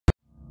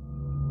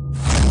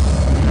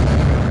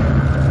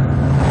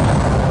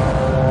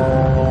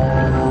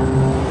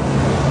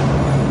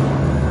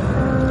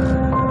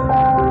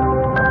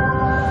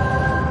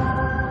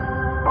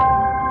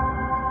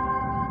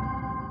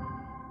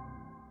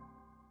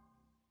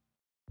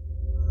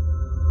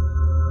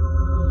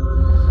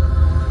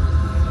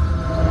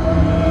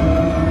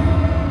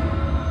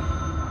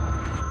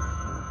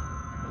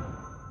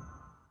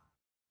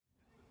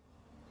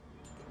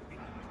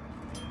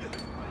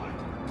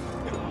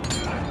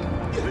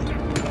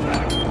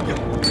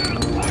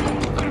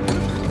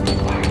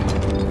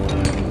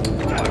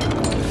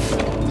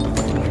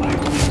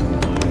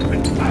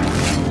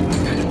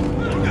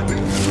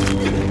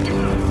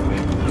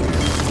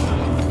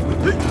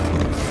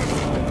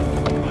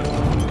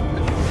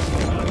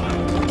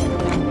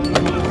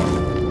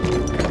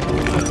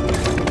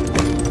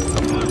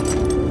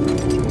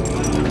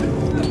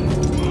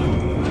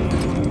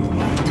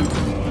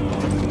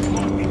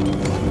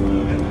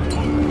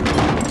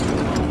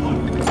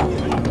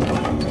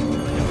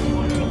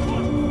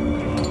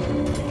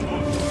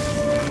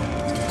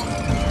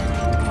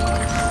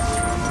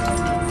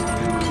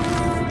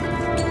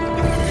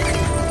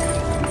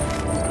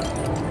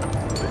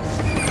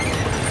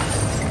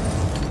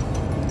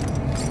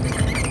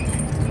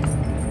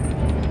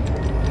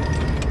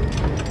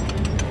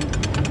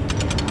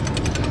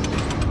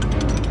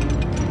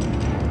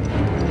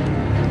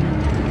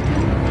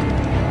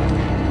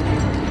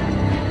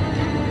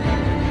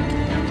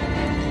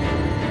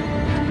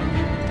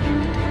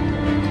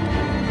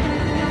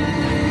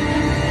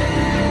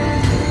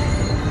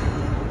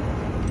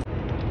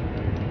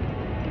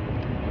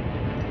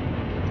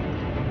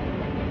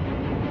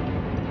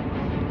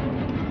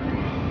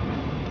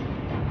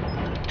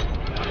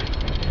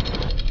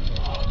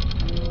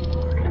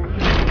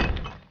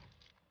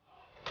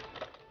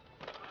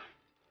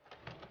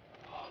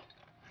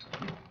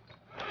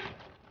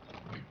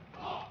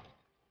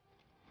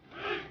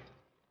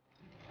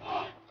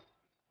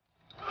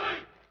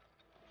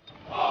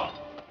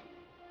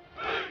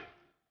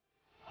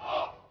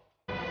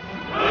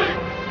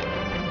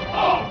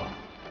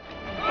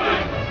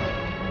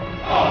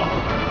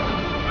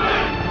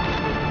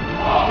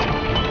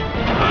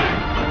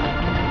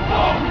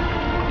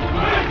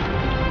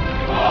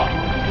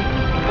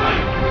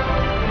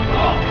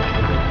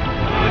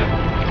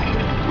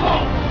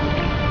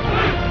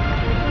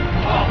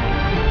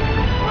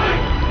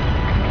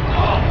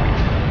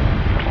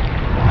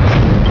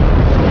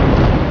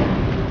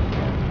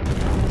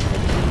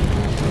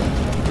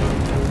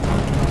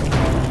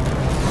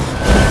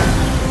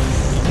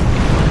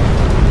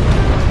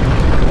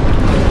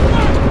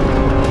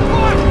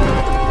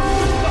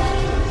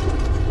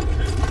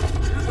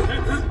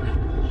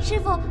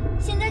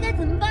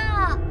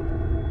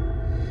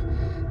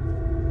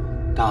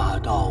大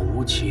道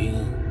无情，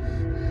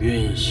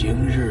运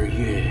行日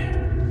月，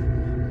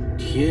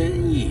天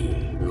意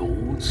如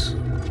此。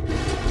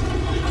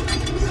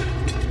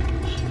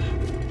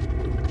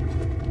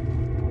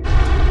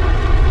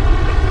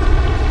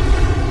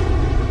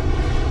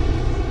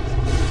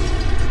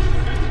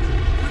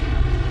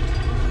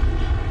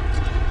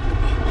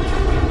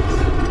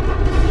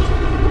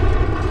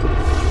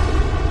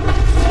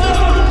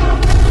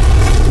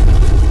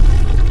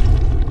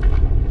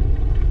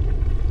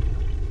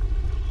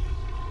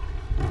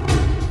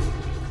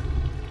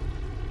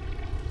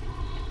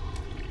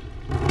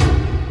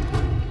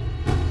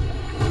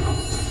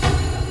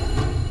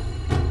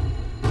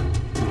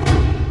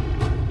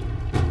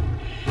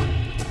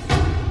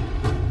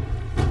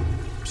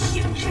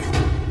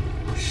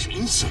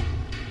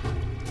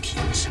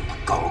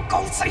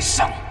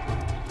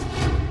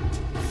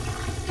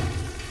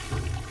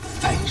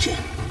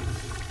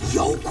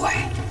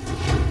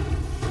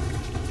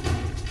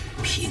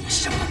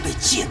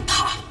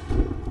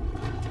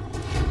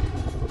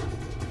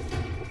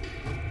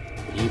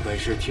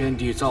天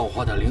地造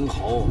化的灵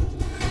猴，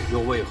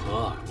又为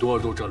何堕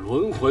入这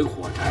轮回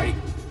火宅？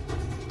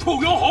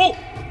臭妖猴！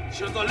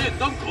现在炼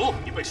丹阁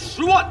已被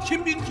10万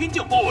天兵天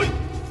将包围，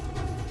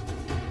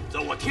在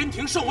我天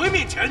庭圣威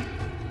面前，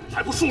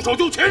还不束手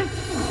就擒？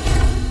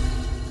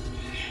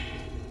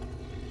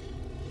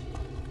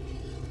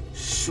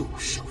束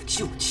手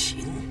就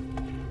擒！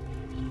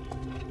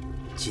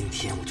今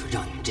天我就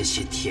让你们这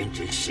些天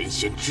人神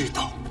仙知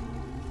道，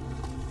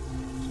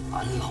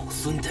俺老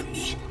孙的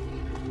命。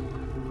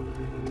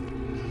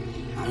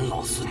俺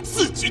老孙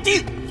自己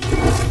定。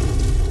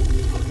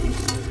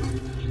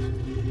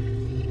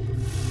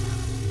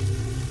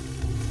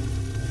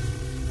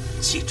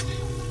记住，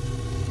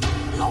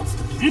老子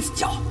的名字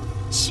叫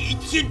齐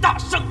天大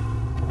圣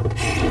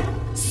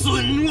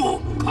孙悟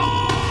空。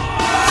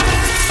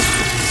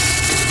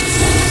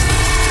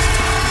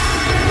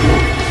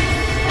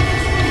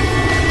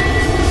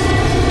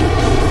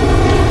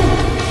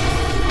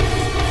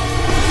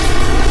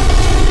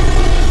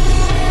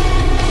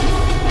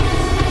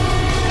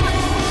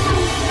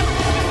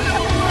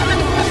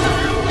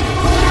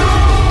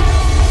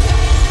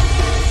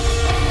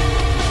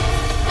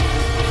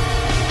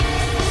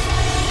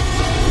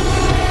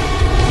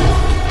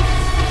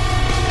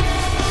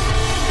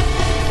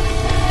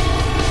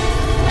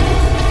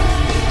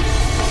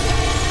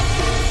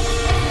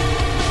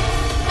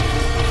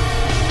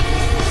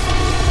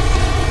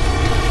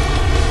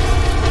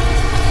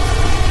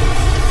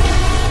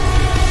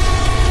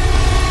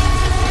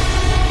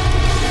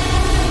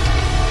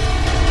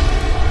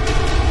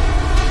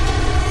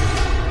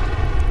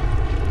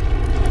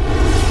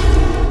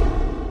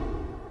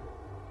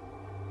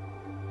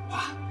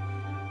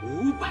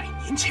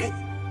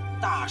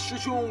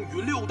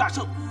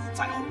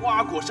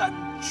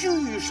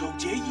聚首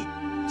结义，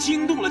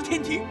惊动了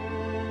天庭，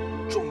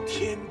众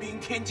天兵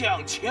天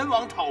将前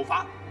往讨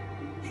伐。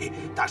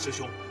大师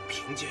兄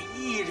凭借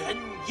一人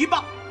一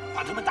棒，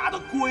把他们打得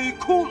鬼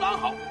哭狼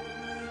嚎。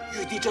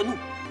玉帝震怒，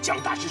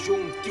将大师兄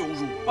丢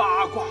入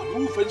八卦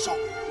炉焚烧。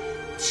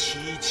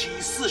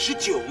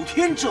749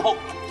天之后，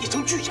一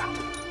声巨响，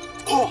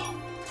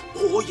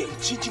火眼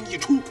金睛一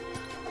出，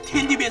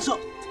天地变色，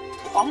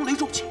狂雷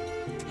骤起。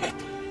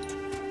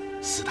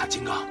4大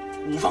金刚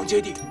，5方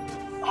揭谛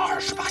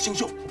，28星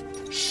宿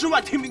，10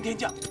万天兵天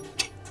将，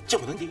这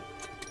不能敌。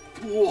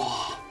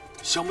哇，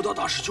想不到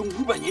大师兄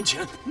500年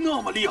前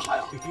那么厉害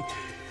啊！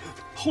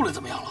后来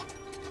怎么样了？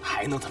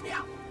还能怎么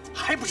样？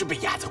还不是被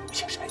压在五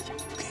行山下。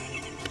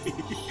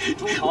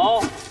住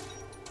口！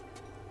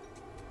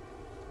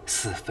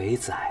死肥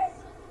仔，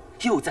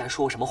又在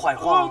说什么坏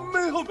话？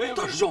没有，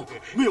大师兄，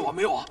没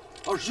有啊！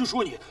二师兄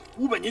说你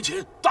500年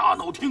前大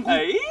闹天宫，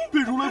被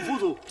如来佛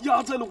祖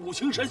压在了五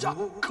行山下，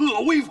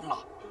可威风了。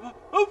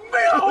没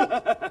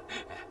有。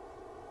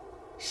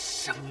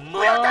什么？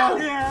不要打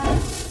脸！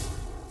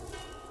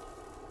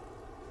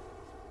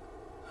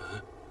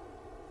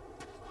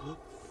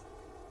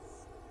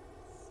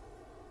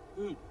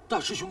大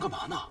师兄干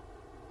嘛呢？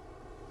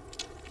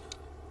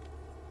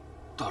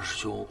大师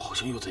兄好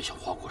像又在想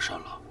花果山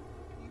了。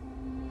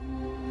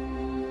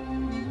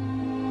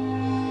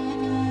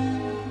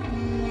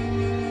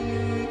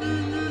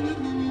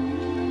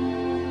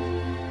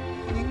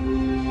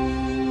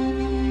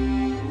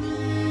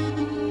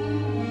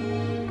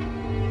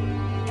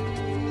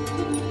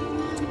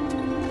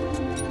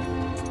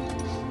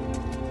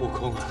悟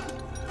空啊，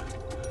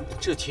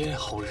这天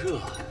好热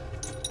啊！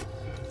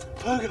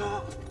哥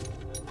哥，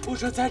我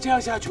说再这样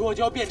下去，我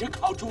就要变成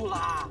烤猪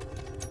了。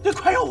你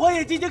快用火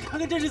眼金睛看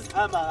看这是怎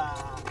么了？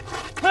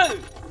哼，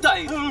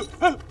呆子！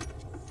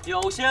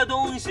有些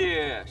东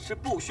西是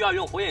不需要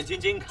用火眼金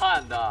睛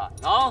看的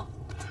啊。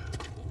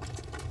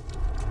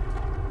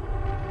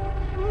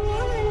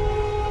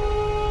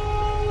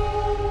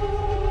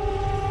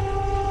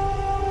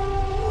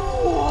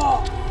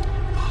哇，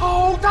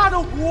好大的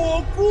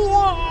火锅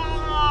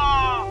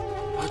啊！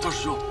大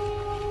师兄，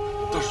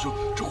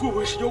这会不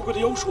会是妖怪的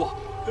妖术啊？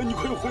你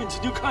快用火眼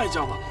金睛看一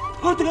下吧。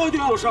啊，对啊对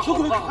啊，有啥好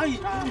快怕？看一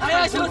下。哎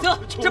呀，行，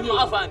真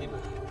麻烦你们。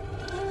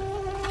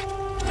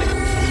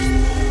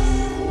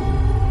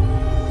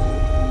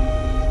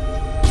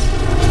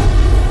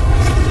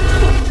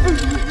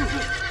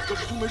大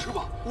师兄没事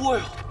吧？哎呦，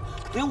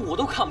连我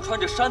都看不穿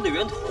这山的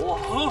源头啊！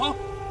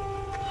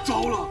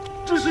糟了，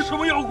这是什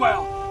么妖怪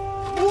啊？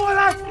我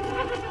来。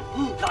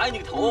打你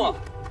个头啊！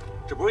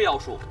这不是妖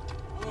术。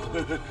阿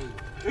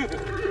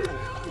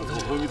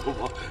弥陀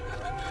佛。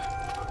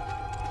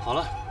好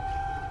了，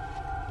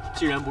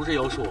既然不是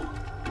妖术，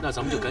那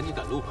咱们就赶紧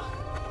赶路吧。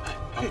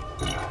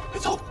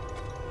走，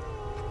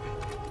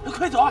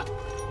快走啊！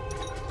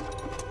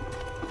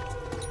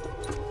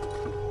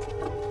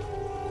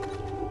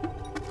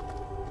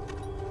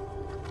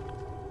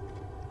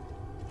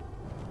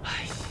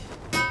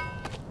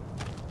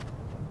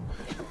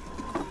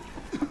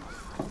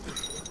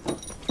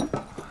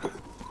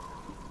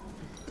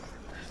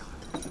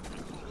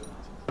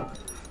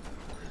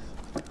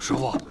师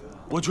傅，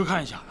我去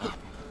看一下。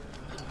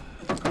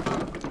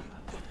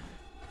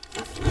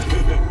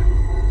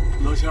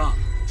老乡，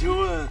请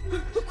问，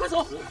快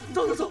走，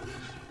走。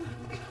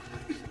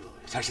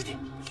三师弟，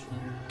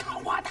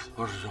看我的。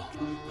二师兄，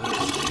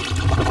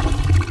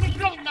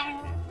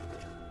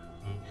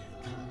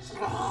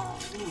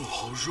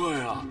好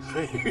帅啊！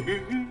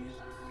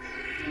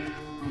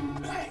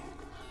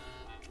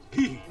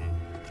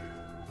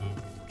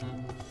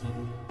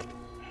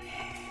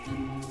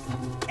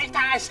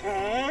大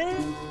神！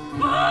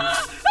主啊！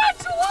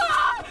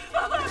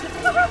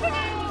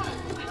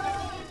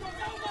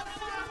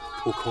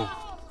悟空，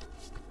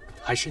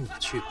还是你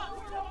去吧。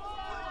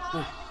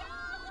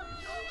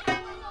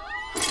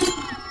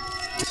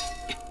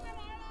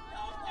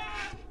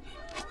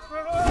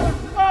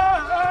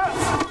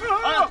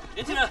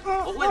年轻人，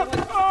我问你，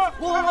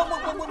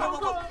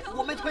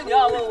我没推你啊，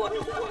饶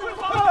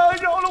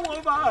了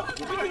我吧！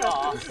我没推他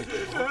啊！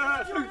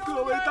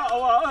各位大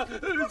王，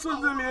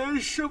孙子连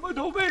什么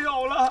都没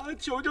有了，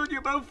求求你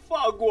们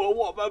放过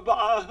我们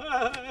吧！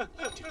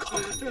你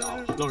看看你啊，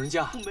老人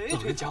家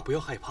不要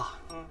害怕。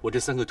我这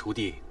3个徒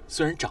弟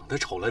虽然长得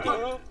丑了点，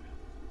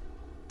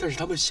但是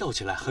他们笑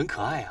起来很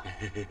可爱啊。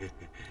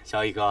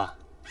小一哥，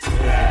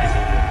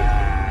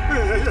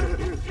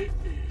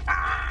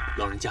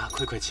老人家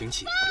快请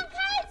起。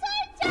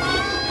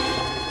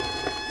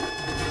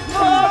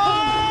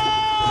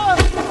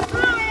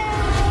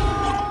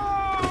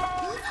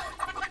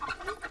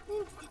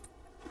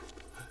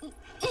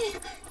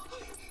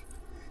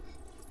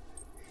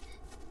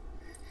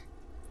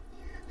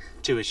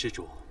这位施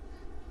主，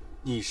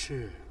你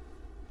是？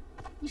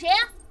你谁呀？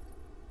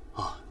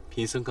啊，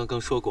贫僧刚刚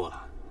说过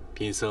了，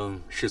贫僧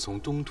是从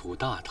东土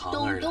大唐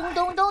而来。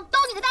东你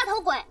个大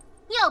头鬼！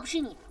要不是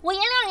你，我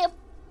颜亮也……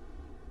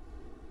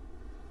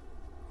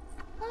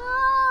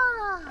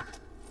啊，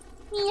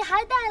你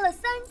还带了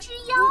3只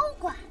妖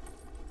怪。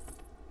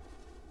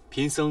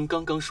贫僧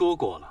刚刚说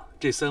过了，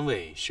这3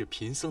位是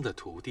贫僧的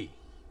徒弟。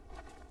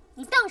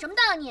你瞪什么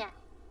瞪你？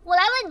我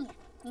来问你，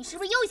你是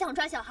不是又想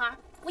抓小孩？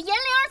我颜灵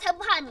儿才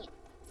不怕你！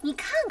你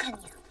看看你，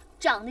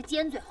长得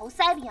尖嘴猴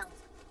腮的样子，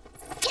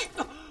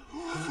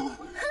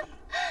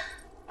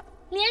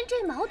连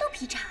这毛都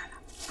劈叉了。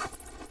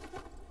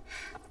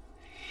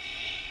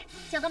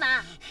想干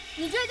嘛？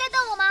你这是在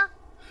瞪我吗？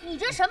你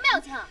这什么表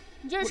情？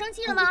你这是生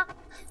气了吗？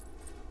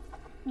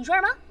你说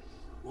什么？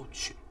我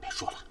去，别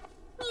说了。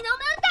你能不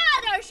能大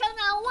点声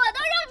啊？我都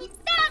让你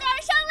大点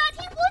声了，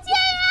听不见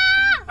呀！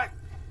哎，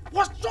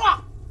我说，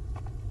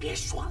别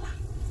说了。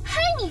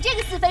嘿，你这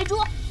个死肥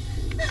猪！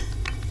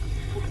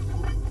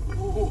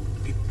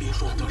别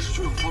说，大师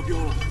兄要发飙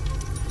了。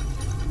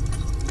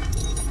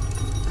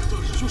大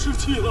师兄生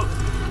气了。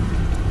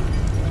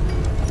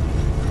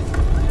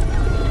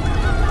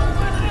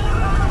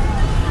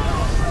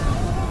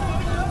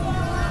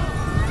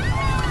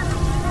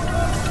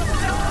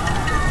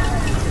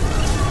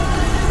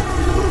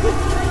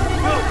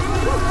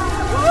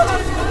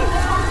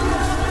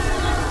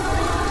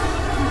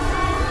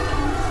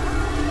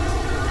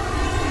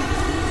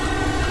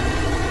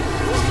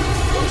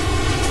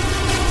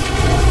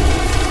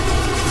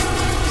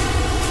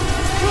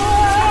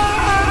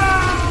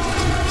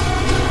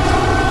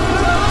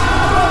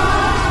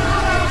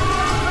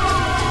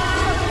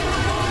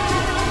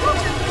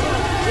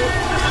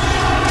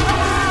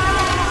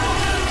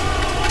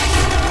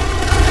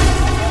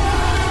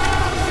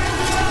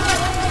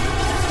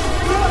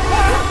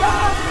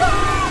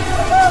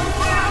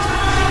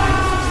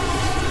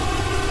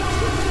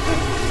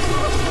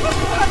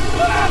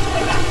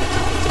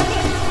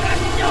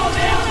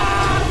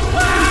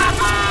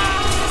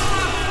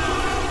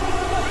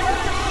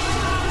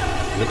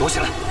躲起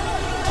来！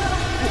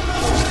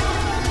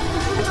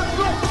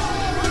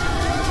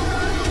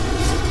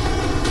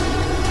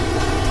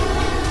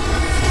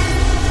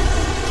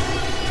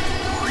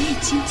火眼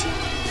金睛，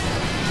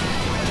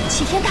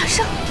齐天大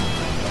圣，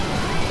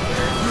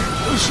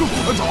师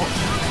傅快走！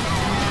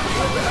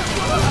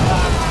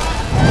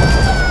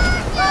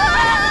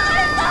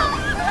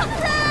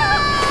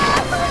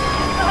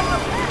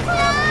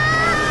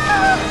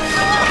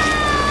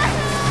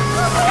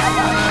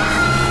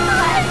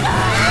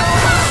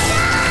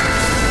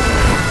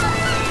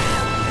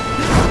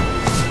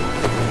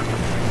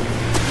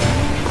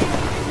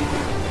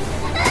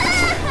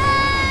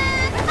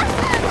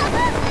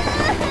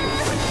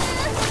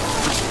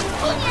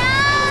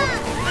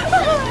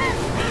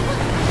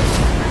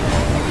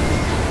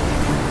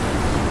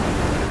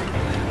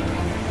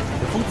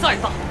再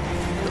大，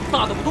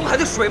大的不东海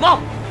的水吗？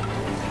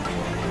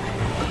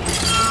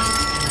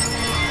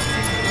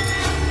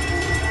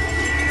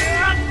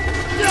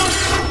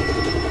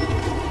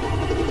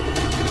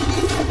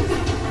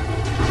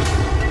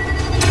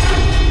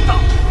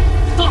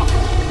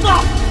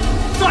大，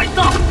再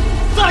大，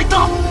再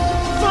大，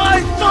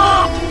再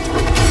大！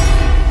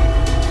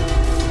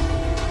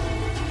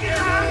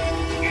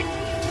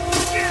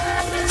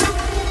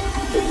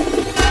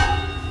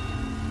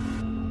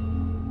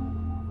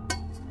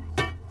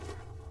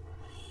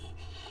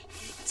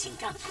金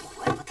刚组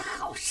回我的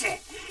好事，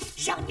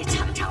让你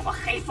尝尝我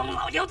黑风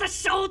老妖的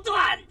手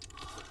段。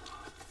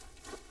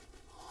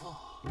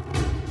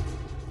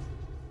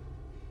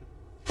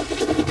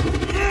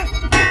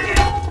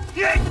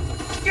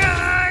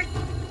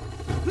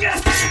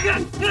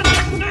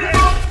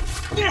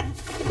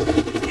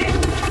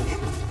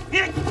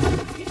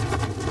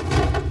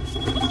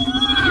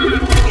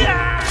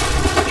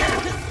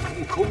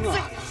悟空啊，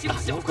大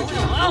妖怪，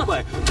妖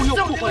怪，不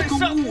要破坏公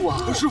物啊！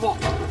师傅，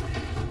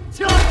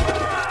齐天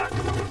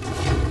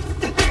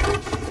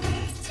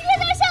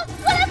大圣，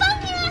我来帮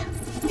你。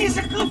你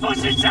是何方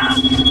神圣？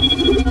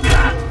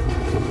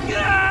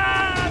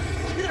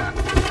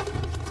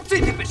这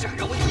点本事还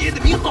让我爷爷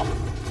的名号！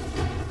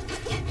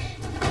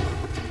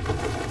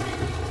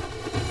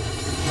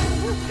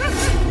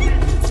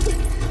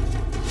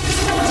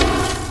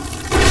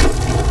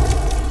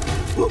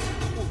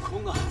悟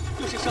空啊，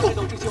要是伤害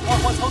到这些花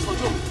花草草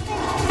就……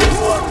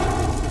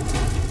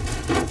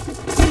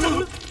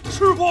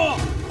师傅！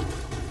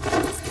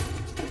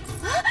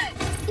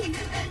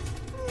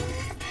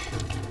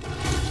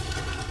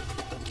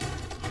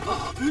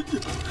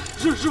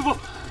师傅，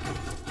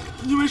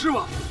你没事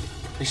吧？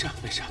没事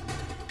没事，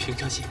平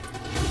常心。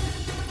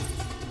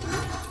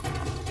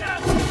再来！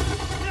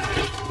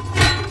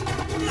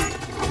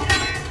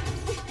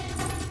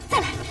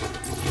告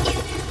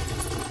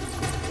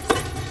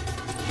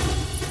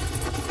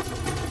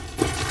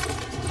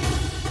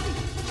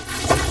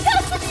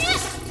诉你！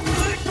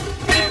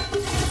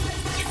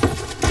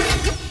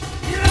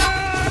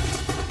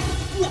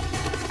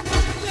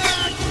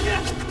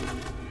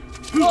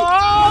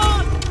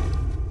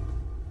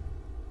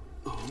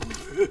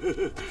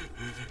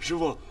师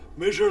傅，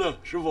没事了，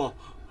师傅。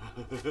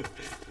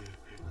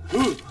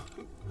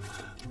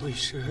为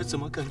师怎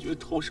么感觉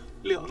头上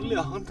凉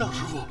凉的？师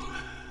傅，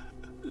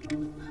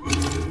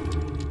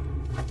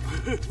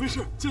没事，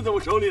剑在我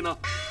手里呢。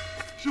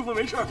师傅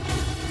没事。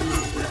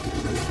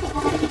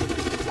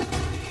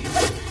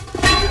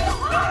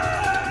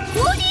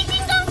无敌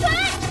金刚锤！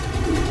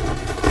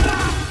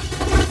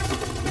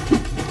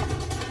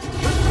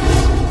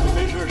没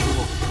事，师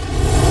傅。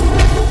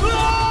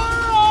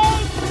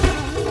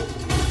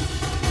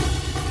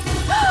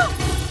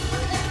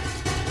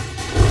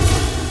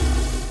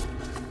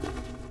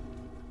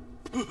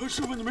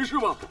师傅，你没事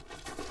吧？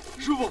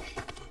师傅，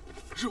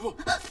师傅。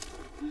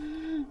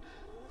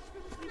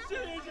谢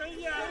谢神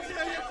仙，谢谢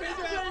神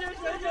仙，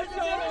谢谢救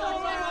我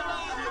们！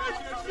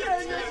谢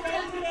谢神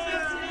仙，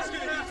谢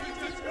谢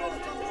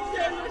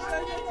神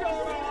仙救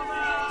了我们！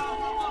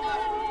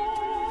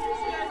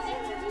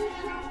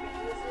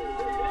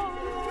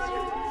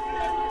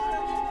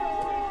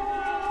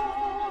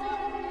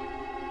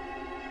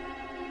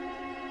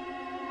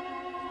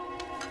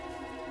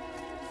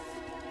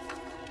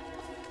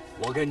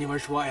我跟你们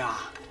说呀，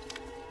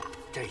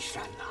这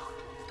山呐，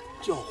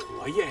叫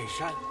火焰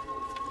山。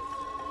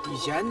以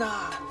前呢，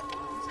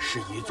是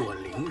一座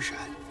灵山，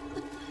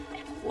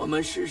我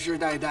们世世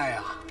代代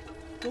啊，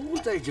都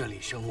在这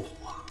里生活。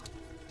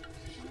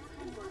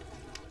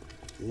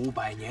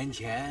500年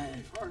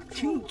前，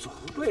听祖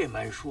辈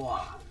们说，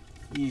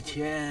以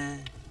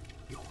前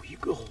有一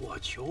个火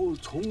球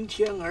从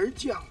天而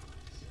降，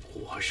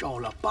火烧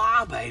了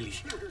800里，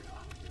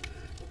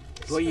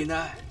所以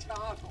呢，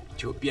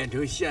就变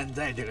成现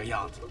在这个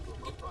样子。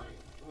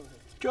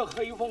这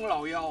黑风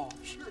老妖，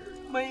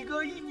每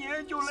隔1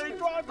年就来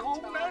抓童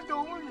男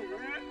童女，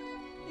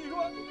你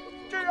说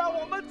这让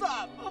我们怎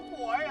么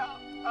活呀？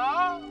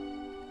啊！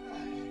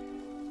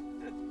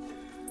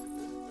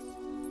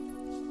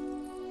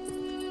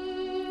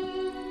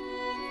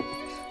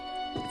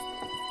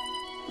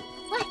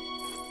喂，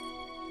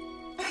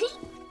嘿。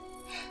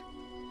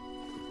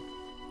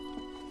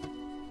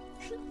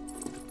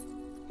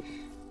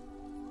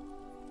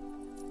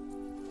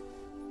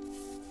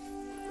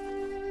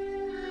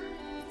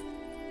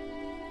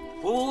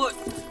不，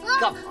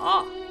干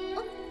嘛？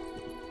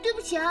对不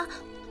起啊，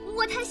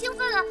我太兴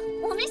奋了，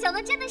我没想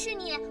到真的是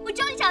你，我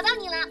终于找到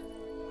你了。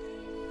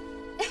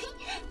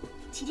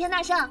齐天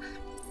大圣，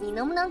你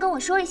能不能跟我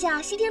说一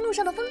下西天路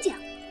上的风景？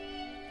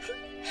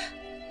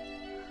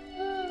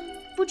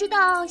不知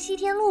道西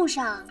天路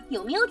上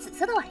有没有紫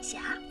色的晚霞？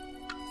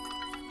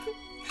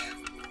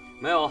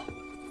没有。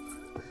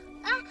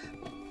哎，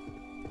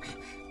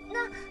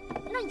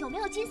那有没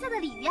有金色的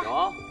鲤鱼啊？有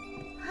啊。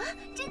啊，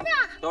真的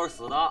啊？都是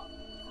死的。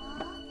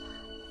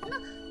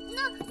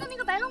那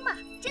个白龙马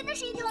真的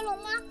是一条龙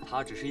吗？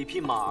它只是一匹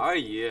马而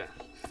已。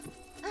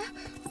哎，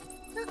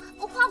那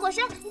花果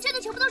山，你这里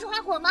全部都是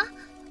花果吗？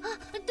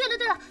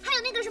对了，还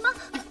有那个什么，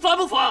烦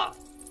不烦？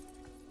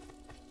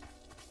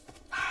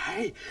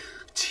哎，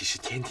其实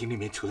天庭里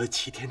面除了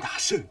齐天大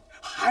圣，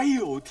还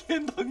有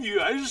天蓬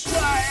元帅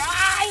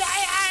啊！哎呀！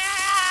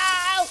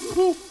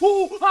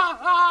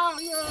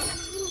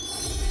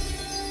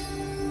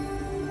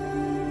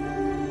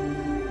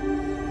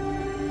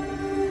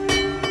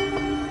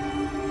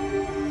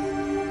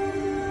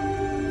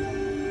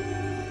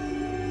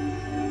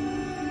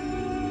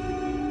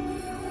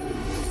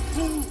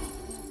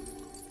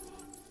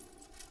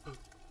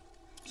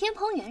天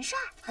蓬元帅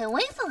很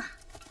威风啊！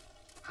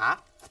啊？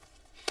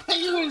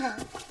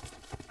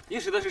你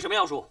使的是什么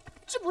妖术？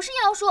这不是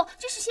妖术，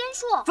这是仙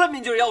术。分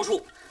明就是妖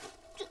术。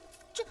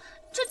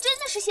这真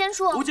的是仙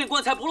术。不见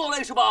棺材不落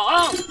泪是吧？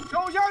啊！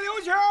手下留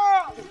情！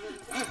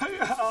哎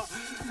呀，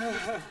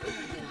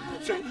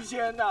神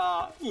仙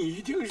呐，你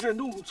一定是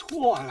弄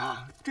错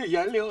了。这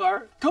严灵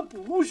儿她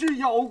不是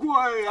妖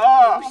怪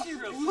啊！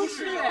不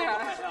是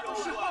呀！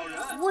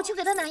我去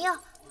给他拿药。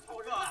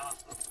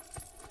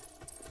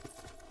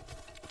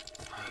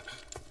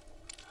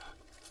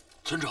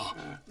村长，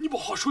你把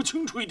话说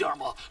清楚一点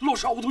嘛！老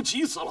沙我都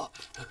急死了。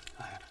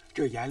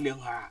这严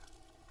灵儿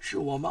是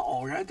我们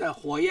偶然在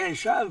火焰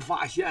山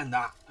发现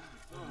的。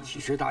其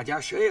实大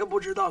家谁也不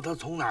知道他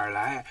从哪儿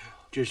来，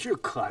只是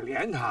可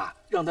怜他，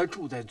让他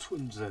住在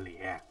村子里。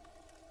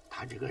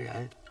他这个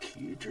人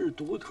体质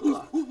独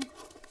特，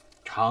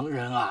常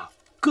人啊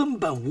根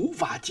本无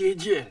法接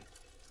近。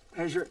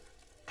但是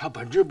他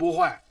本质不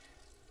坏，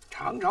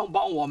常常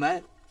帮我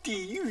们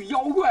抵御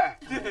妖怪。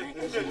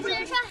副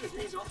元帅，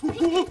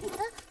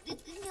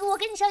我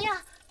给你上药。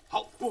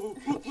好，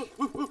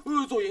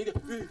坐远一点。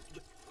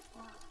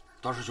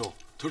大师兄，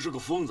他是个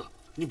疯子，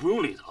你不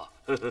用理他。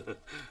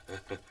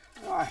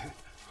哎，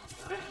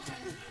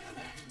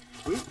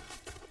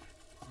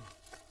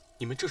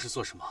你们这是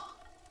做什么？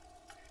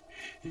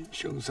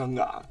圣僧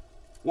啊，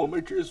我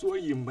们之所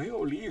以没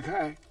有离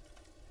开，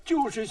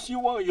就是希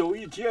望有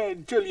一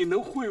天这里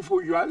能恢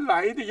复原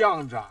来的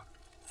样子。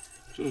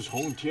自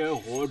从天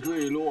火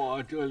坠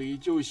落，这里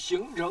就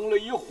形成了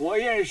以火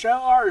焰山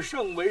二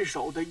圣为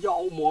首的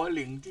妖魔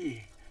领地，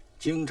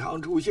经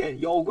常出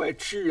现妖怪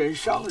吃人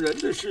伤人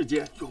的事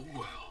件。妖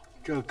怪啊！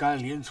这甘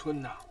霖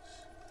村呐，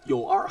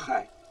有二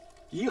害，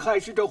一害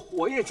是这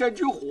火焰山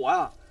之火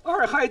啊，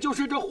二害就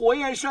是这火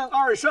焰山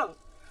二圣。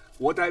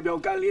我代表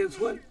甘霖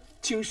村，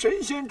请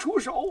神仙出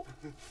手，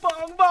帮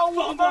帮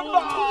我们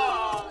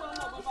吧！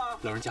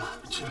老人家，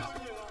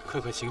快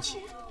请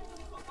起！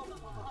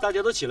大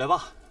家都起来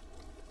吧。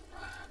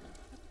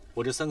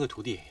我这3个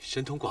徒弟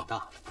神通广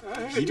大，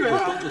一定会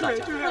帮助大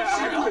家。是，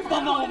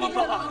帮帮我们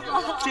吧！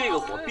这个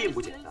火并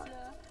不简单，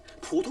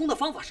普通的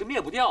方法是灭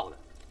不掉的。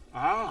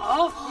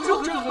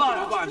这怎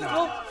么办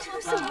呢？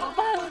这怎么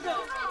办呢？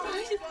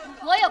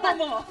我有办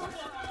法。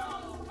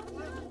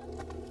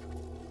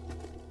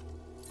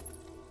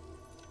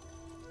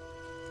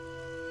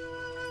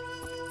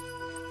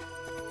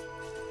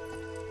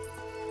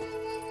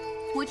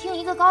我听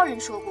一个高人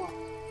说过，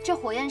这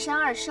火焰山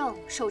二圣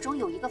手中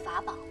有一个法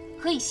宝。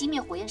可以熄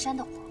灭火焰山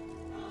的火。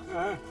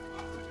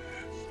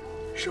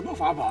什么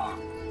法宝啊？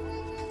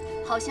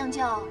好像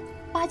叫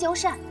芭蕉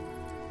扇。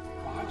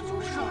芭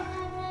蕉扇。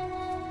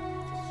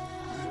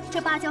这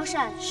芭蕉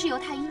扇是由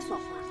太阴所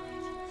化，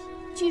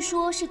据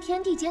说是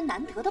天地间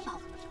难得的宝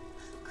物。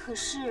可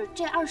是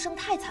这二圣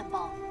太残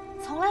暴了，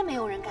从来没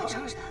有人敢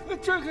上山。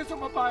这可怎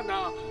么办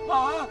呢？怎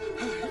么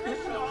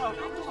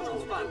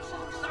办？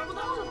拿不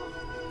到。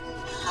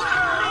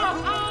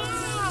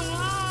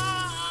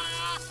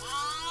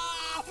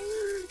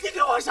你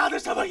给我上的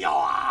什么药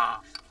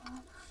啊？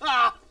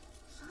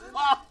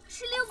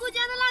是6姑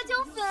家的辣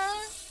椒粉。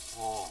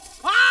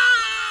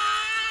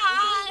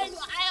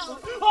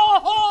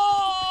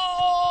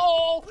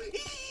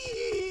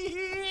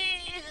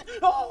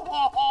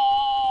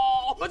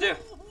八戒，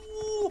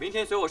明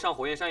天随我上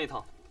火焰山一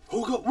趟。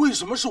猴哥，为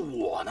什么是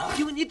我呢？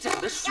因为你长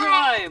得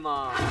帅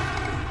嘛。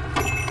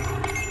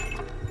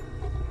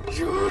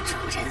如主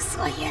人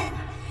所言，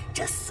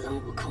这孙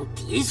悟空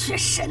的确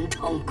神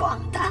通广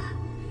大。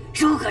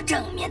如果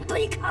正面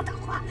对抗的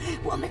话，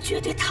我们绝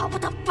对讨不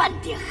到半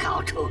点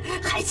好处，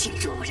还请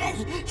主人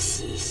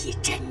细细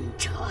斟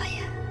酌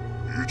呀。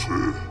一切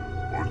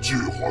按计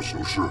划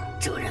行事。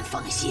主人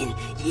放心，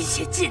一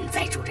切尽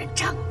在主人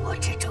掌握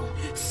之中。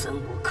孙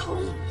悟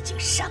空已经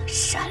上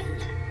山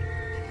了。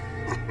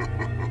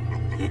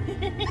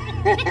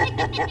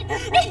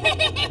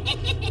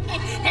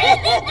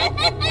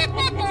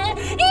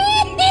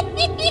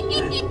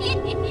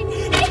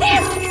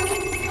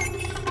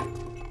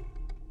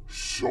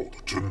笑得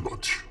真难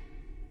听，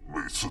每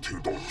次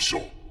听到你笑，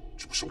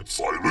就想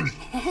宰了你。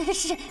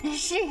是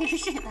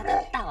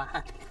大王。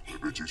这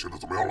边进行的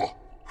怎么样了？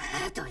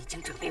都已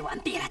经准备完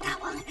毕了，大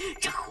王。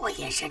这火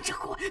焰山之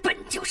火本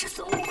就是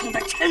孙悟空的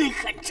嗔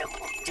恨之火，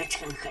这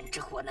嗔恨之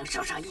火能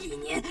烧上1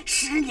年、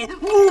10年、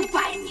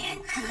500年，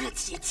何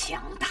其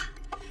强大！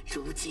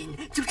如今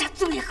就差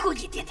最后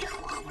一点点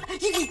火候了，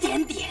一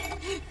点点。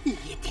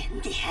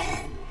500年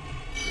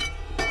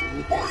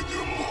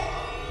了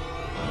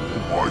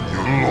，500年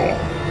了。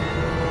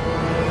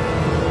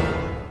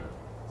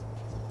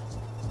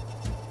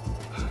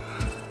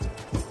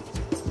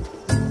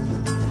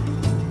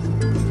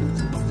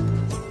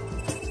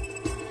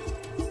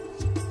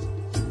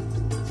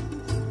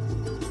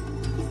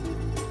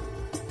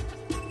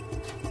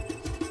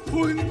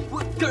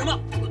我干什么？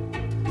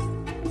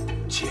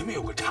前面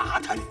有个茶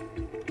摊。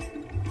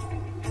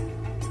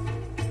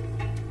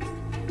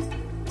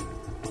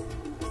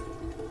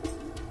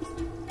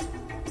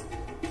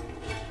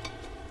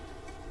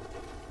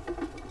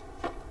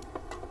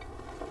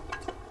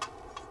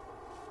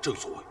正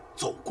所谓，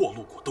走过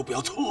路过都不要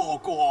错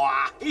过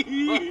啊！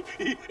嘿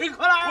嘿，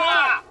快来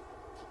啊！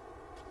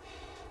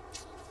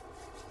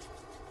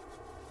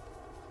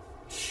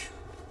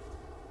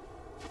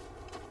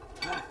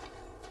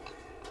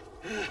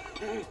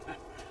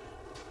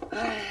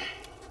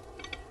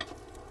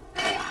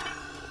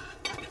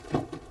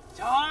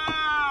小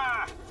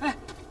二，哎，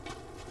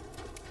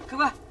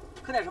快，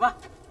喝点什么？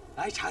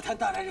来茶摊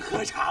当然是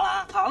喝茶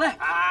啦。好嘞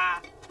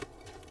啊！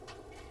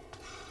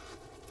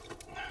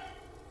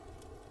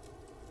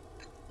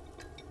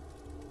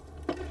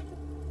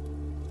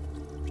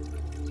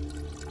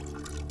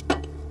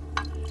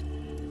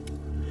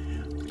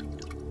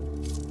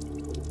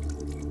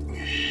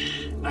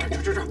来，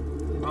吃，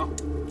啊。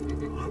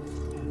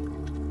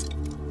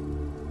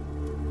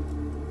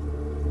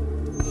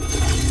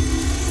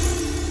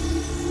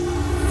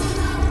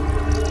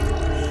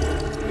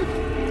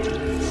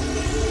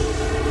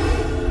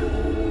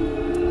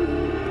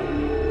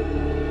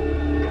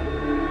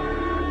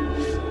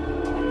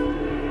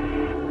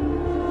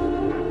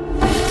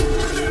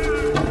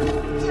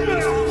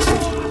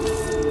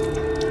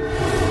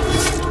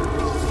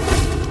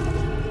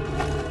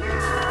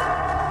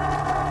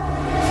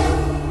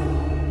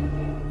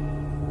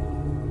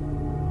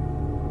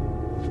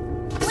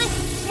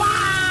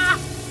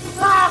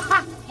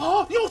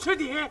是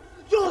你，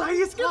又来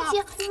一次对不起，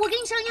我给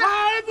你上药。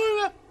哎，不，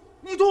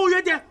你躲我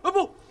远点啊！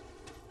不，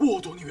我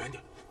躲你远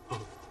点。啊，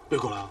别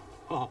过来啊！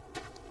啊，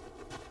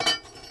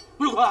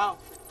别过来啊！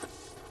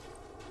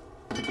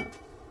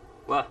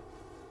喂，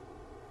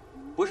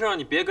不是让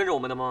你别跟着我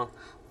们的吗？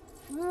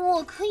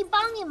我可以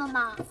帮你们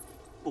吗？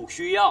不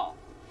需要。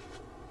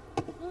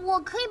我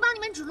可以帮你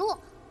们指路。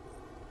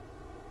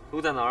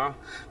路在哪儿？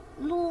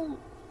路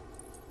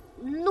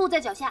在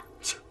脚下。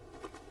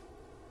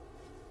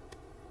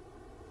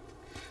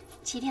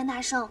齐天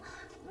大圣，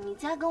你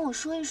再跟我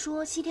说一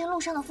说西天路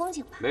上的风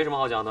景吧。没什么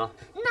好讲的。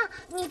那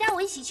你带我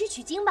一起去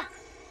取经吧，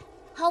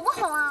好不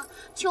好啊？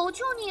求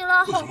求你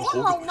了，好不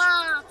好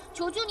嘛？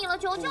求求你了，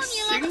求求你了！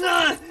行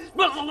啊！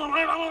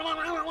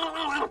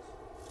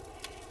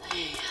哎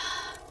呀，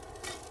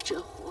这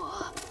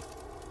火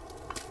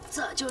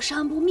咋就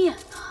扇不灭呢？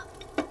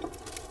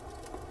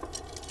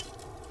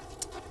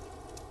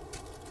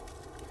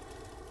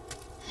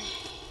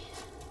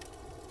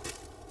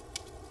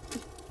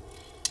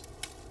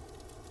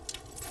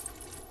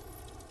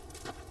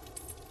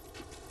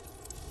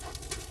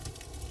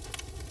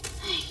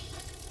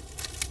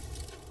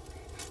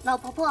老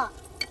婆婆，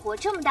火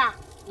这么大，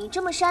你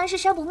这么扇是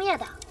扇不灭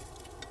的。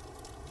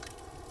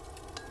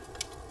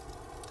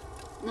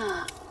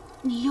那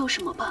你有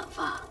什么办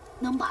法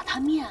能把它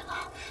灭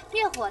了？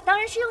灭火当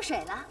然是用水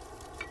了。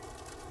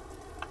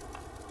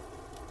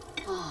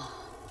哦，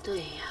对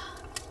呀，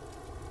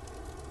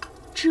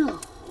这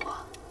火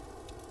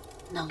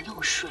能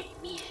用水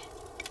灭。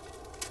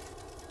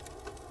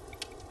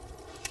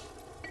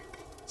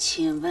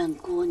请问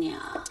姑娘，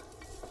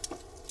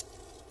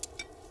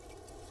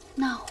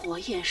那火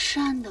焰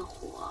山的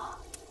火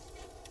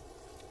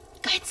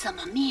该怎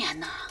么灭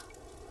呢？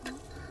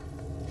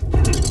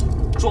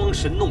装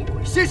神弄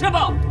鬼，现身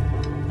吧！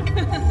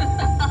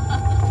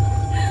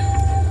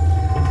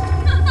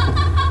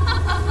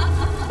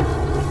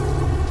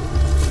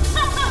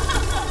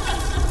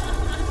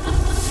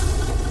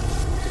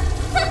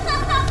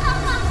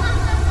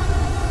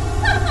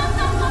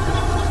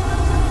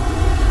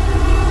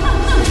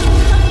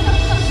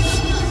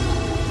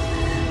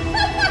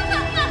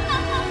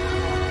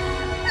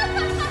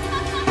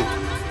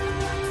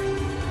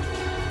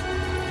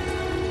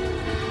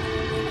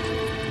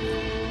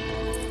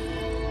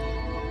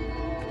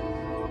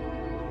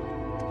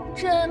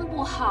真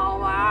不好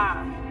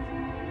玩，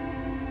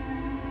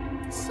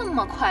这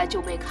么快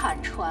就被看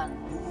穿了。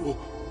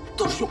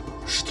大师兄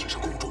是天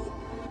上公主，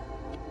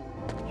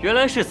原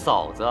来是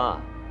嫂子啊！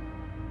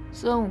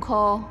孙悟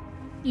空，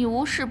你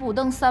无事不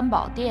登三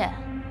宝殿，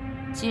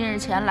今日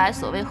前来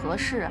所谓何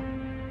事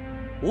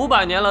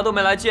？500年了都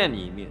没来见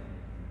你一面，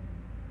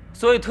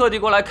所以特地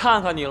过来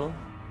看看你喽。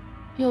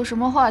有什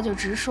么话就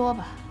直说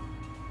吧。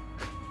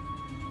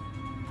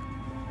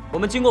我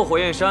们经过火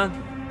焰山，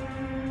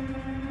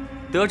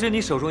得知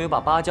你手中有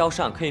把芭蕉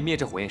扇，可以灭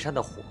这火焰山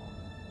的火，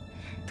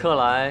特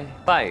来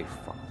拜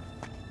访。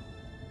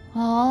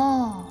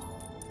哦，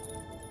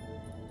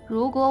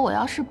如果我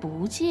要是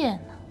不借呢？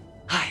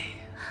哎，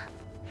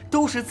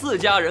都是自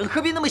家人，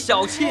何必那么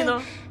小气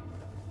呢？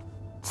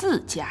自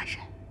家人，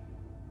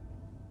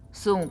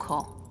孙悟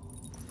空，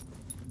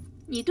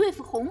你对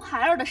付红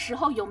孩儿的时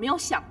候有没有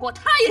想过，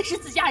他也是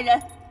自家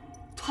人？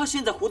他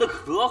现在活得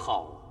可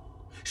好了，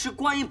是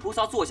观音菩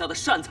萨座下的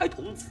善财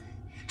童子。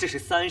这是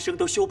3生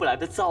都修不来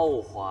的造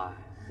化。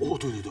哦，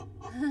对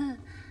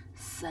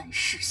，3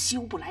世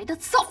修不来的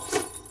造化。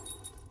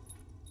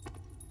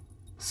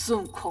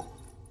孙悟空，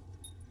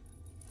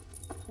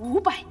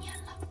 500年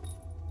了，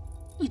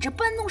你这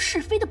搬弄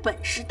是非的本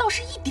事倒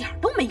是一点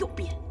都没有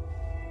变。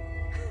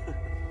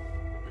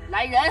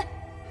来人，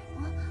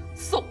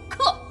送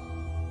客！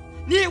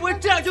你以为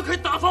这样就可以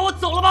打发我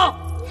走了吗？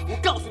我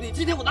告诉你，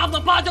今天我拿不到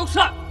芭蕉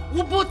扇，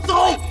我不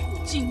走。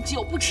敬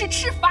酒不吃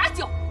吃罚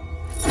酒。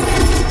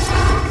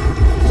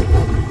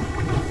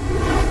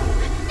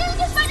那个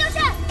就是芭蕉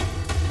扇。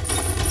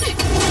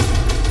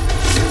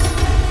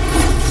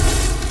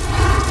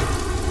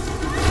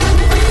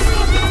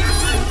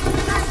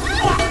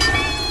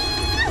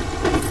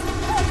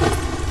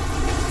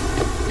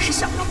是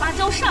想要芭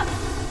蕉扇吗？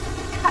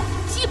看你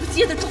接不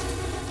接得住。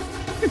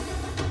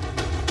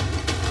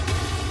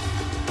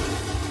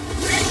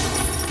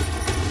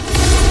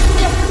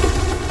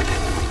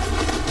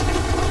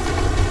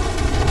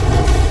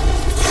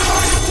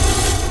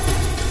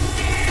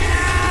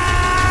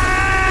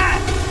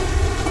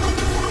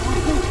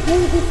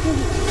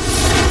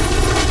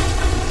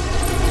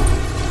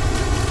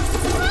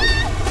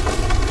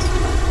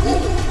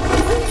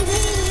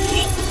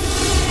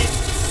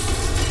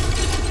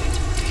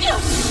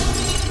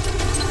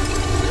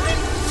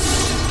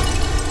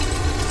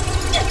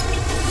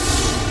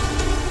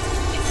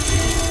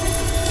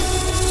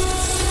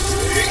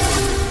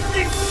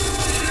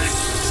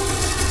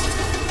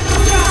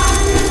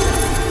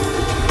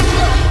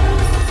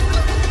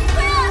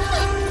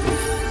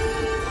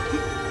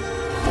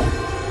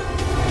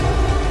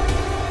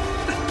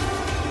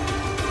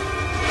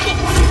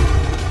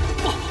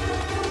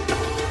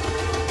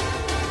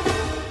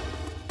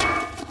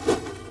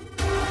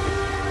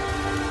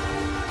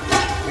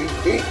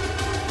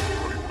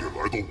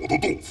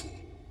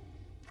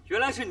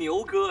是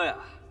牛哥呀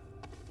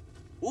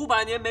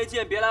！500年没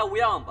见，别来无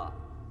恙吧？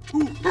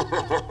孙悟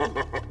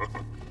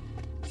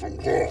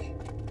空，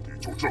你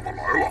就这么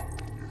来了？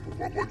你不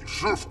管管你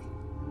师傅？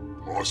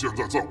他现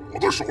在在我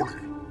的手里。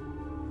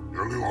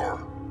年龄儿，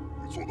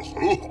你做得很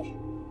好，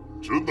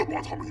真的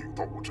把他们引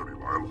到我这里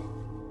来了。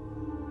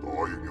答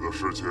应你的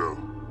事情，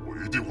我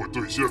一定会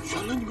兑现的。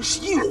原来你们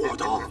是一伙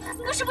的？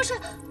不是。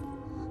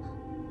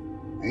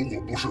如果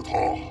不是他，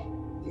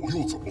我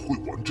又怎么会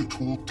玩这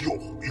出调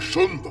虎离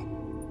山呢？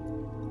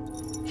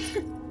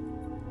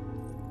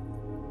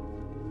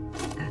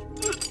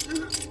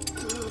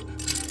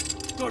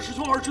大师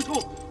兄、二师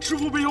兄，师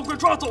傅被妖怪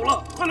抓走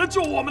了，快来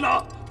救我们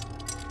呐！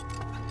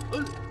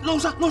老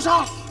沙！大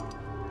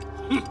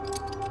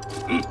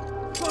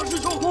师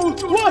兄，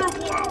救师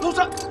傅啊！老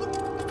沙，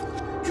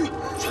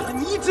原来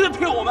你一直在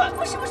骗我们！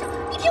不是，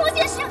你听我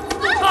解释。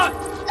看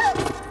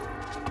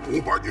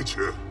，500年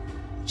前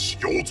弃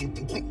妖族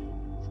不顾，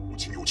如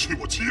今又弃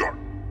我妻儿，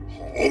好，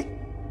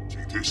今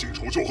天新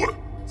仇旧恨，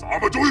咱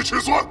们就一起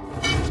算。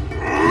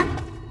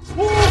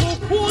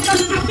大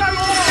师兄加油！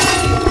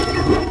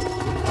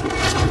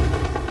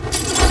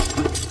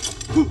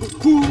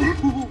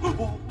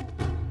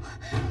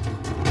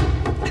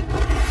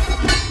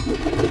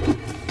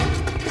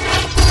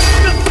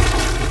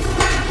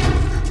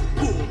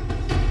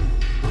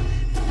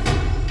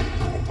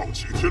堂堂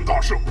齐天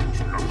大圣，居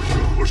然被一个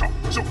和尚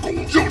像狗一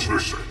样驱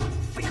使！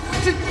废话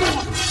真多，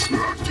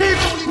踢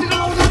走你这个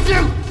老妖精！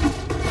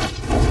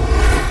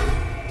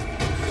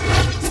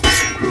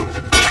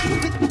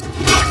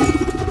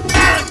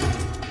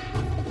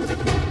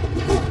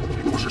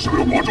你不是想要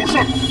芭蕉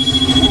扇吗？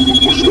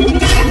我手中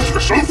的混血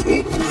神符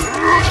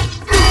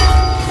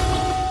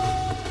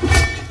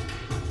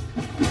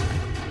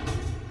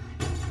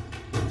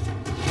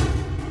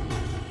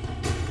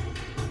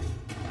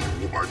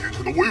！500年前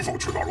的威风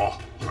去哪儿了？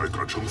还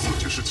敢称自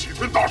己是齐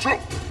天大圣？要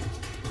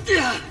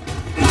让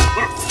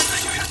你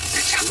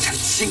再尝尝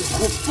金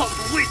箍棒的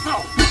味道！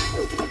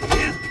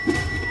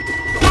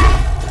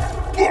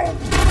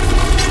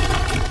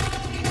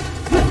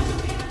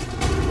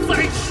再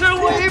吃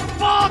我一棒！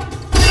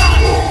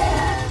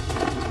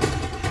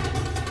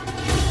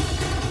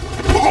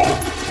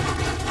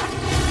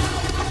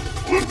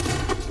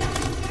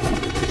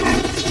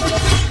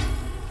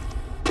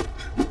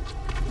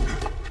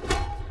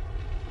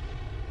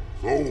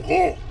孙悟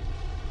空，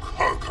看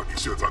看你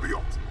现在的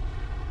样子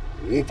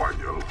，500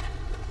年了，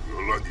原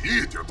来你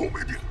一点都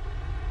没变。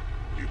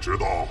你知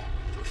道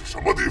这是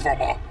什么地方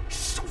吗？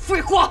少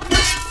废话！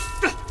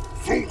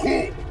孙悟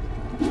空，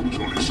这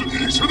里是你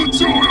以前的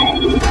家呀！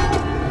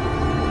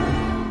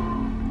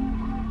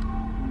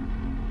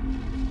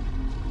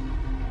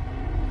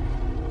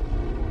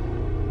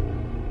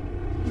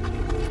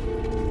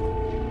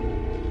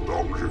当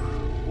日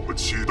我们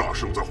7大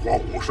圣在花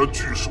果山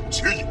聚首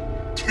结义，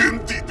天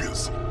地变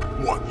色，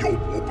万妖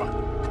膜拜，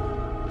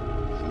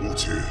如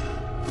今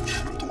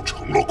却都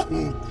成了枯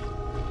骨，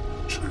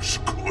真是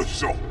可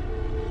笑。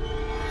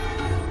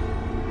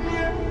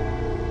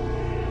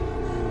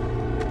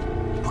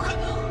不可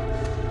能！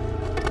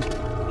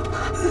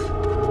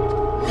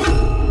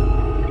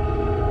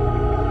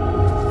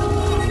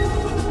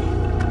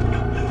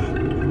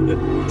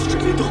这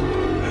雷动。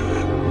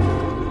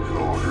那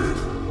日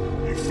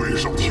你飞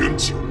上天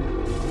际，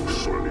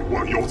率领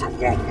万妖在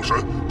花果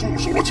山驻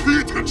守了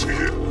7天7夜，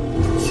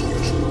最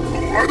终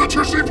等来的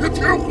却是一片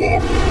天火。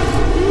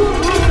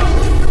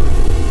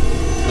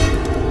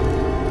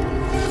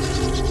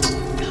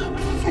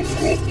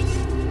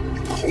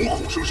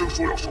生生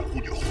说要守护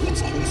你的猴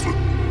子猴孙，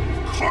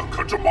看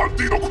看这满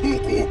地的枯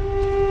骨！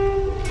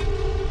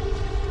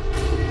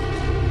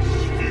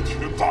齐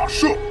天大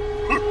圣，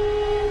哼！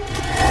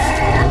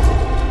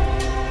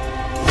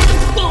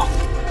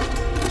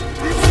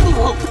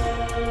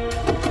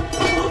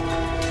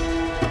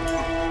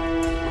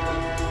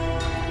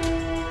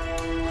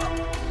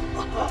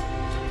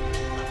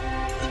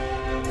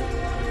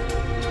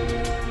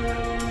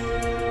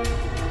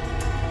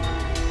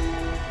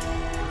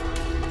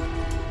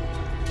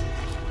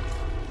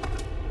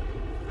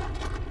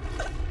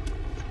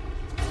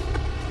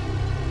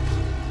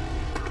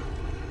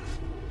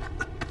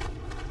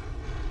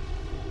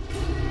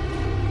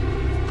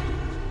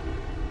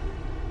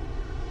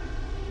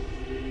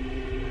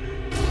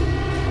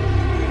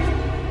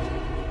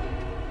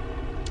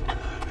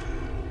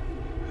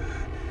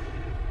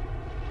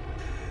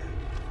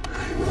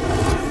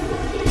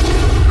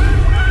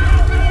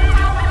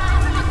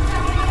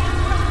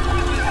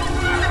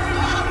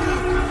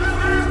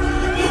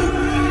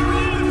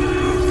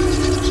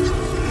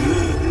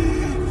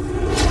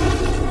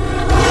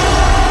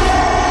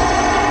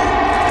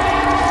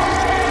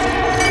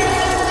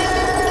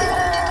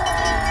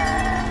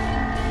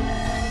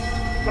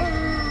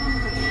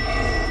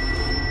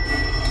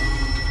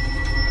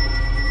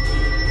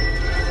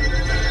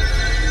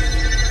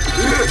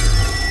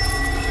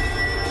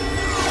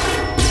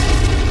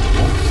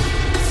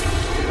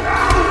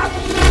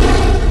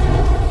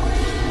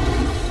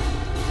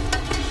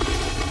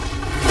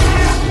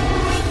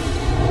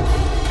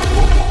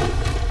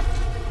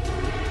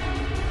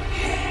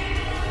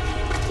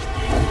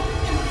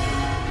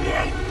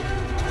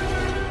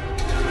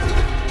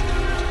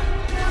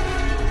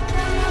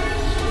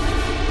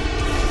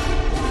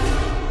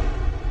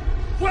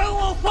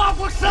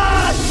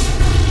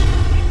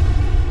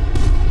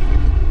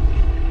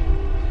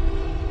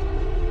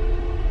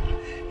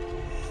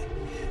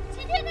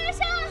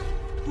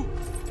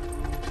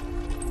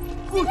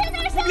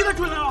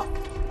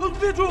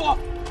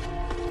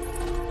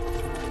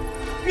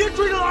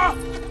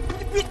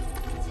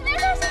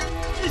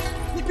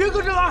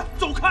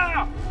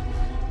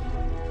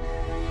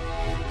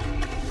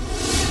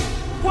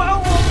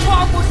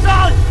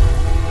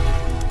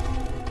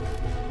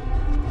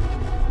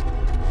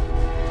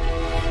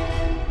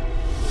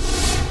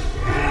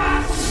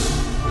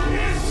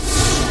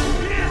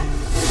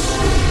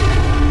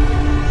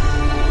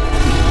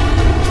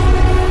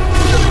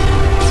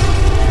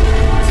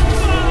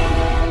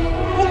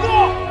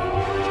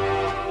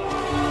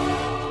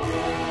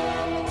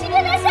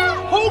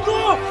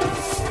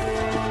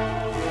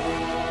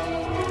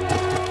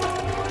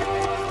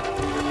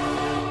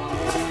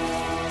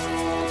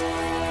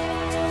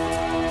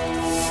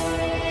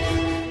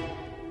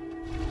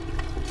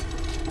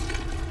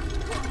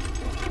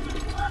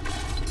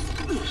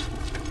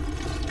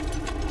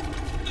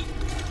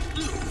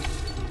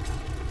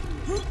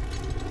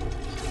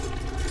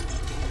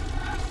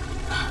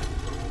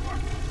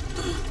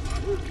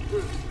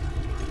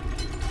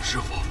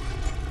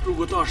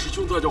大师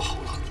兄在就好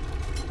了，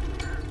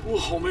我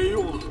好没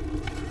用啊！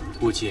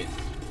悟净，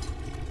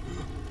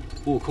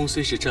悟空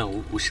虽是战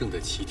无不胜的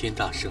齐天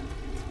大圣，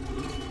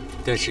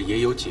但是也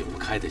有解不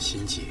开的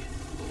心结。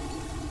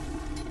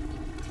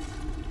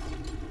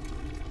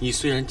你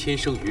虽然天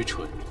生愚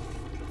蠢，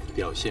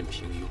表现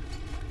平庸，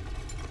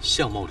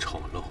相貌丑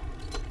陋，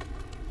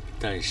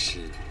但是……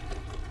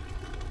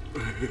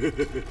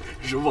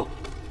什么？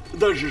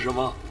但是什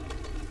么？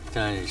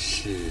但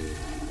是……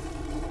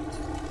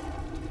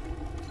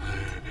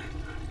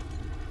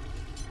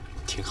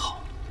挺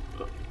好。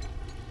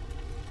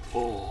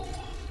哦。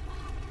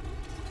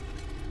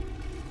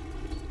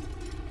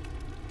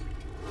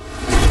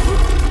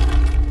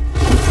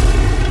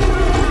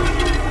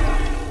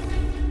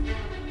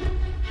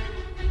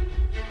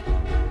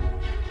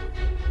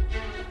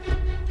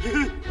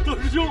大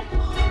师兄，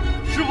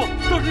师傅，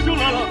大师兄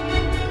来了。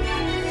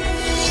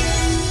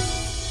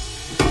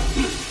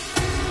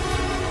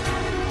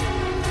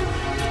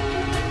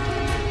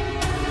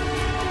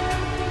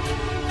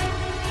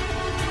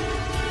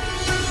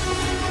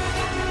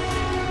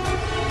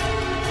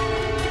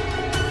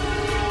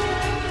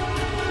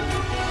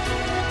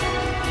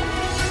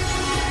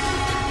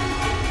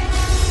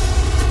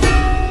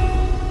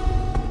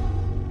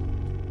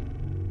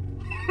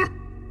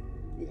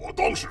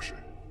当是谁？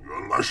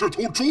原来是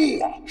头猪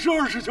啊！是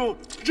二师兄，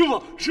师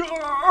傅是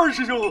二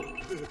师兄。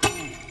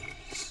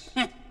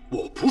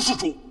我不是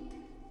猪，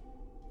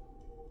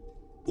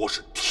我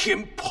是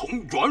天蓬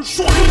元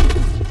帅。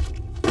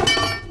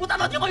我打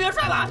到天蓬元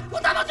帅了！我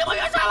打到天蓬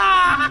元帅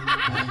了！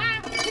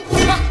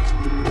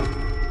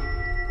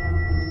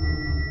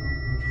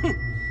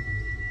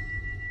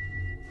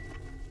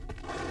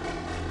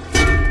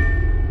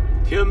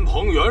天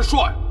蓬元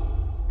帅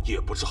也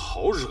不是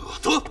好惹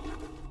的。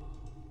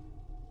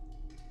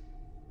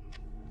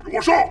给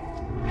我上！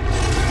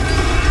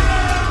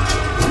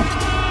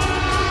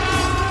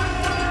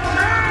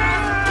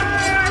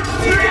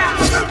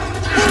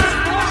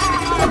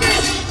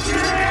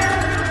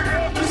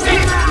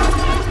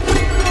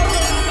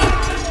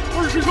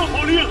二师兄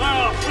好厉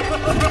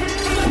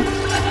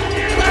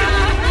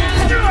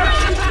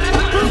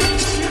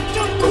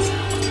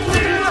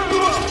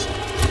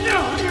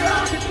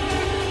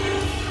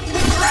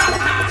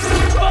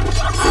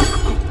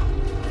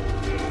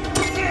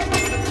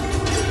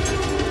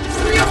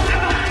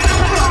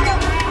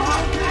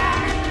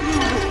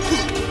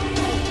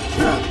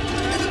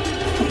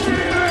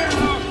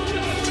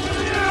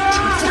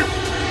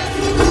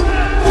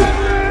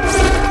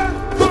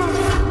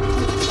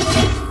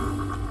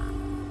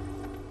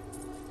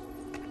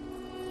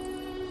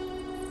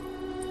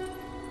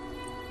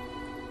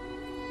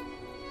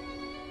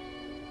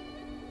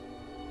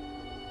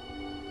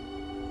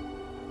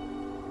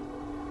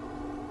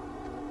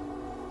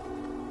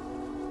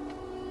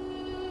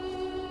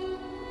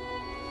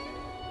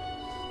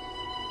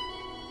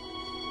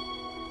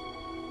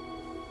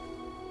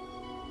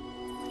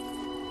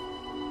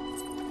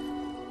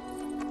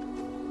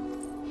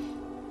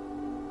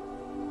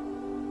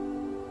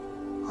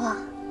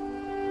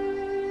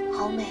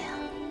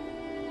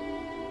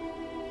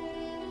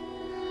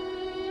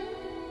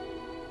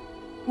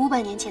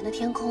500年前的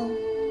天空，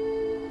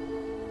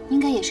应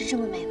该也是这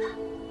么美吧？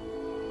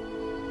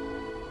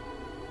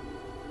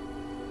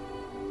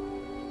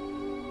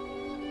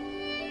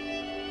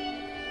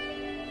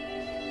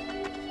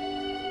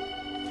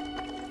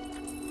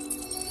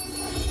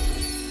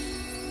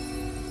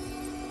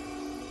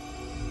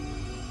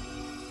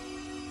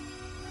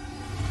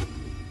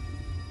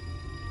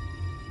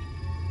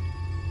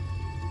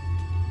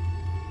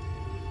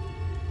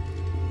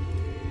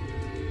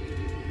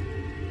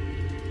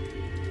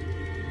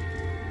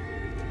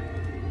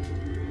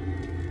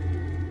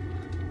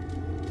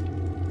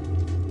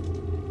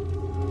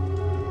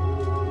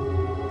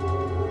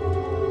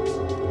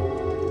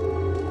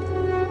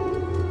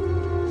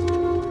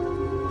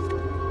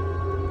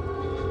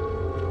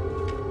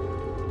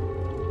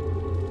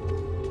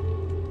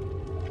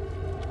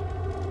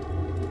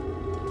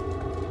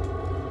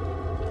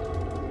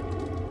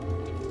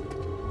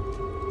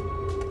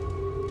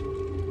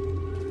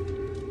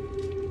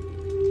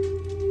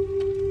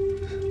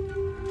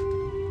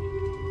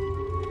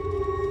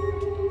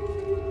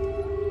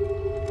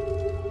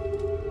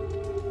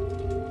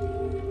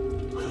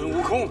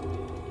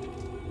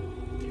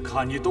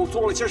看你都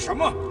做了些什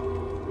么！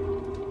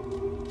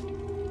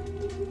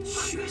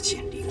血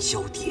溅凌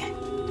霄殿，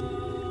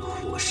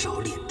火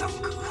烧炼丹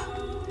阁，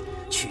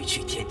区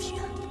区天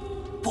庭，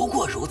不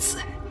过如此。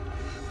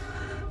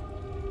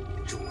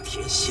诸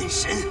天仙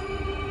神，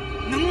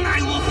能奈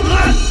我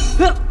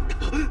何？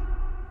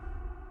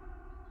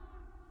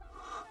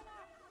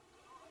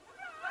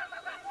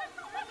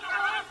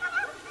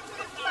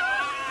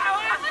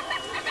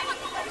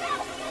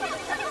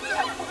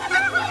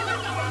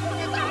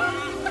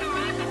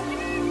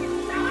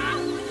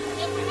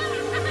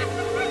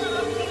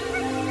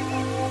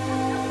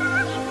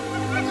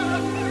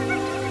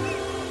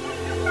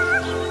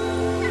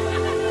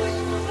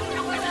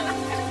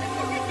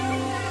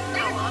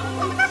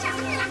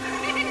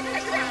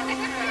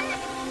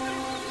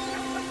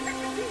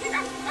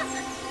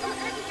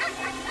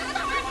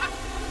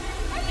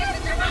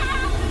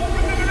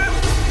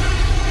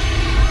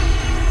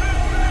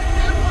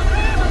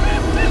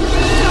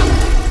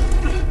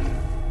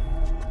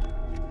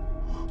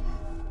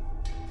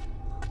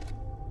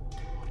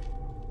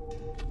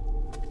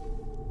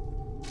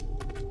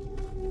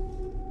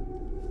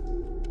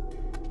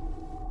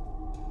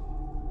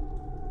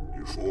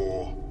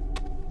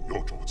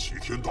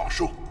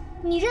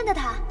你认得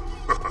他？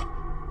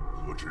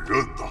何止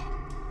认得，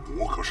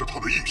我可是他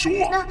的义兄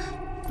啊！那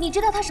你知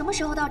道他什么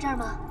时候到这儿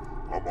吗？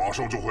他马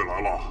上就会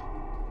来了，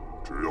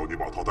只要你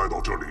把他带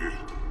到这里，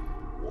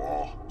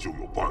我就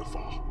有办法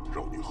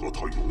让你和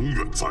他永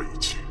远在一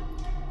起。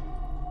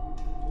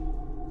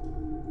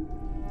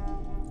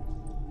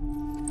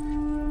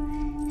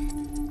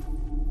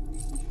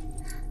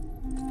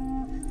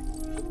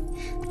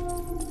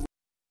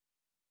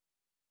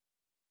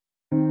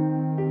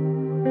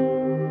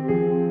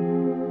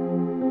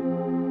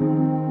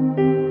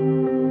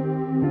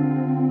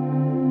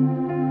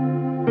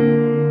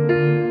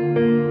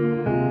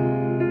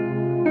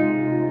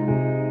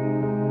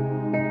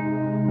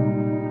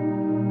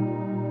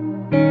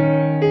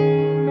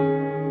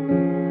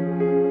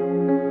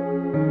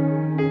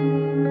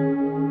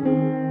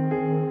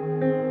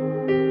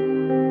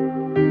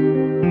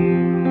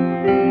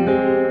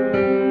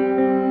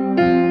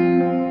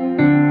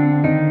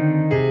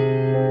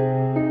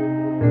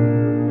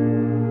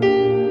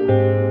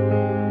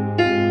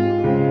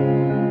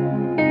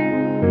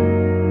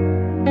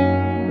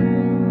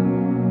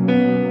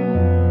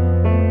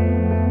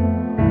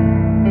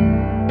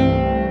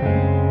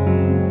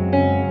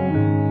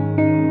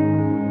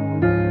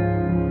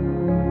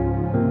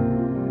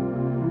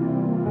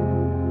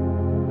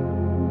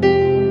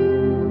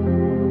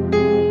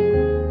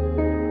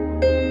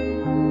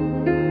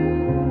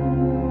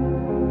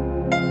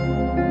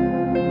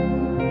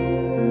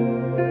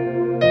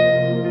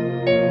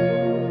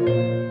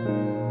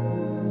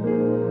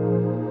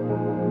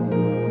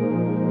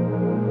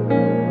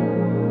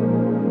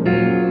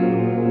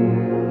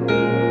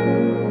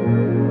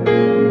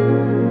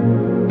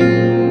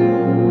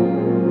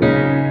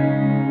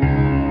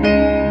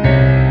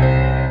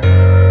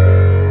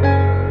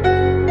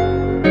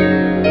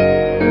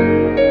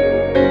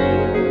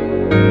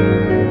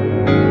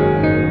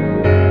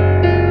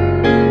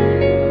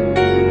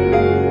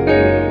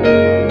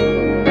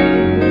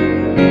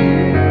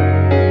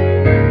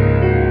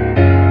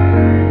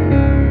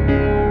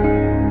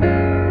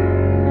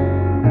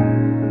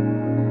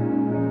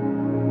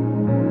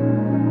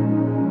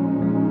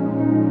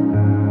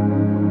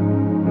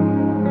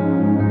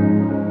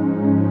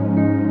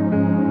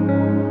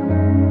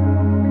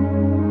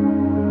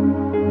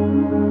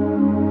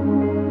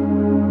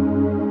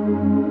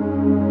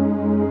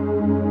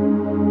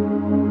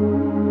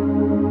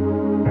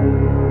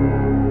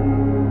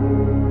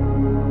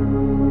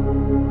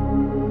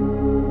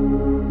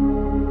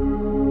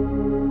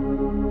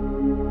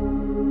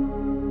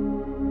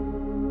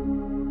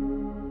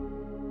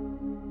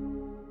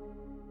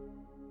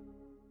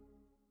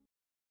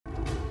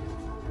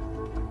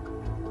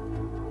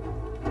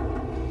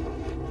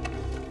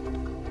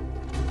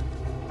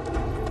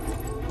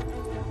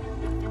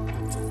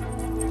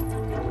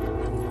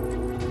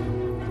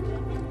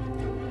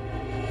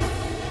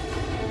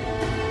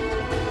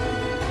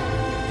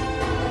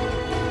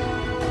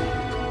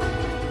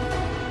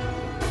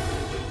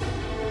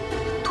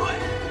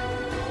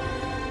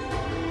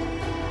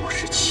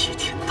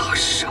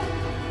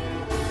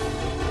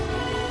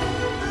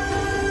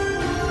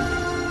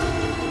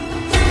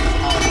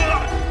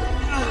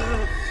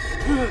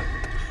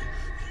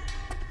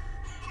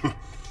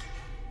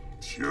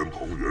天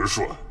蓬元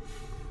帅，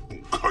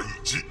不堪一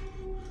击。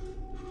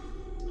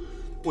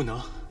不能，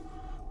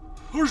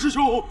二师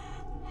兄，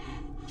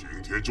今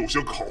天就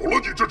先烤了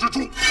你这只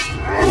猪！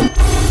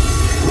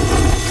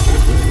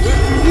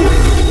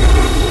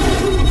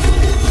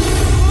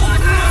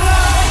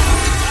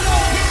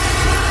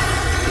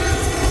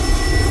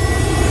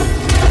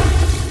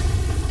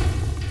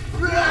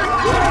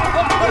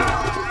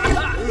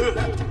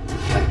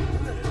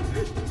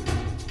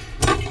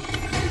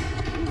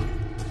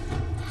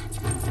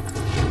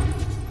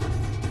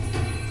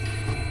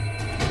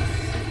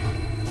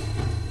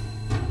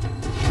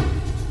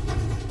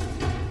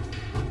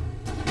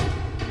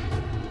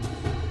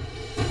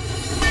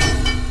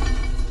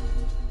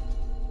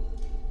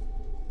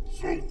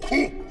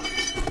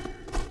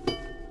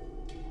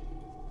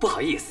不好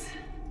意思，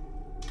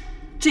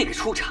这个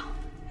出场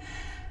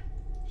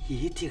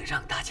一定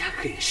让大家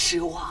很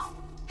失望。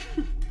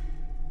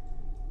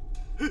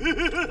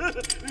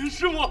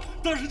师傅，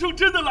大师兄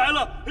真的来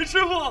了！师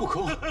傅，悟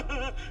空，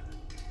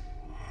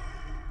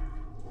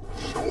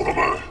小的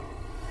们，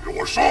给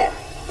我上！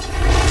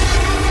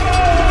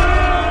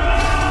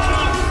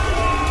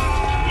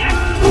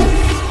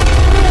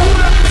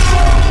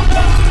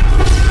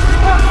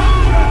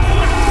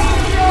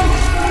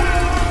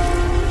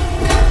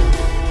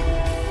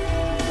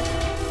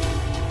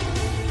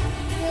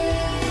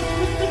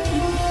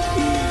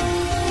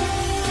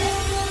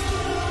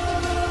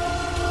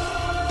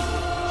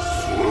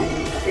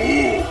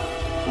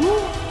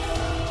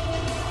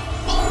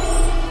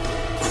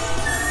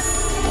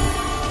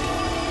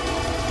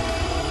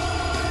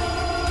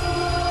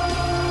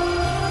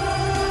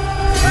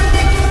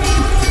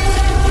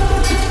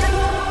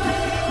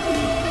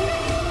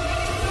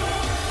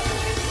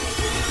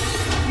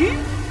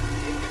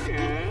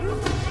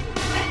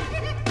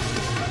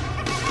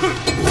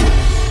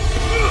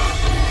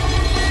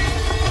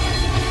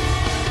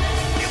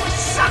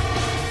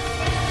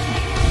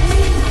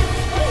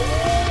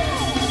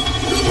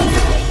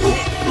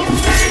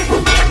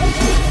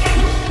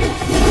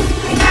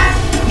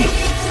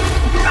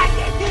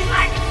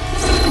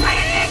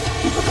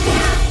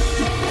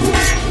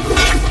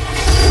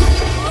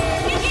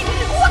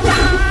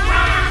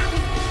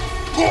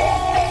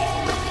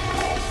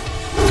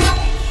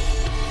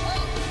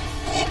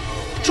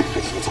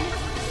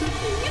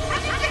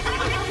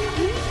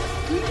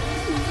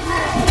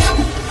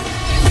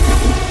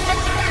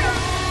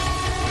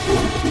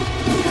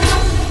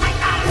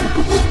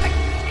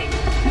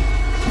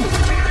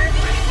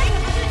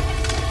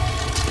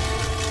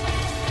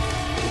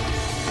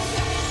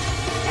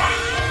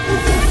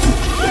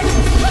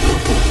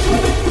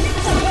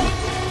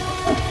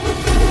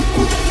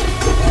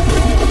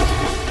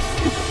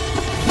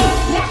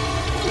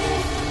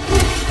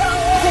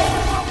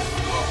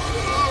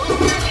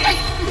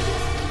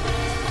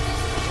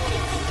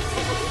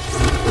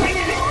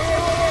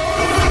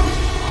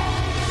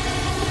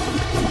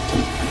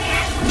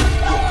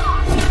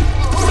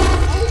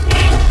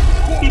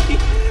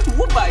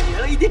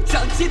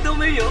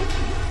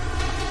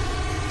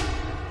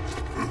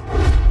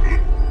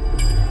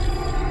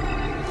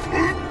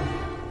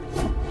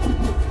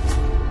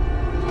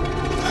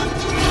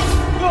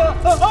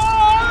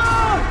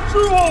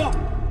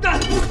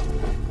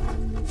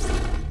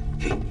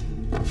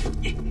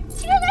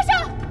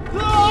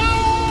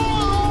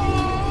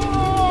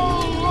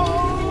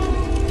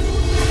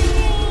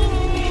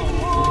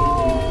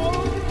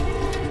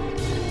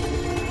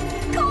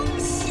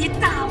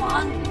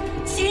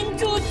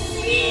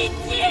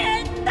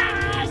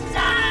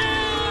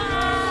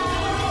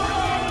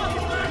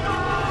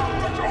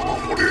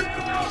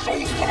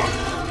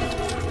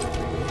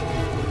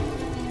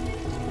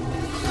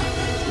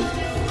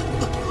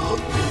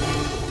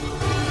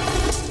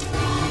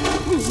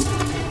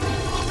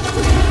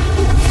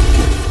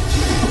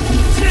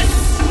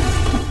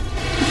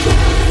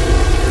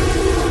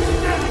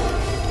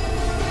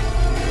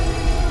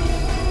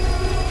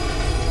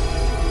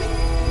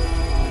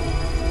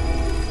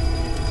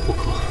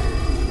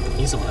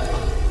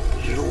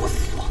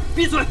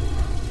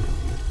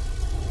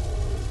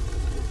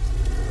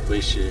为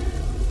师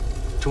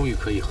终于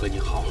可以和你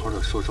好好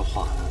的说说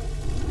话了。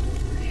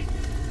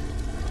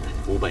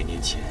500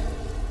年前，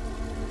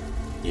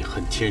你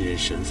恨天人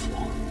神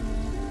佛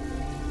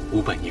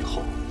；500年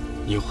后，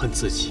你又恨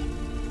自己。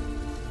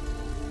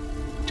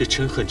这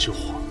嗔恨之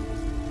火，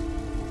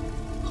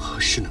何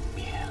时能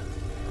灭啊？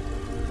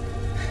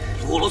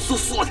啰啰嗦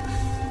嗦的，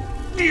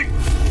你！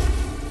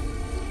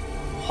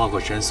花果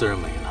山虽然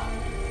没了，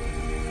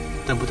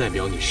但不代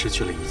表你失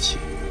去了一切。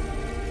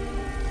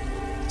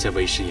在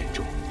为师眼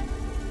中，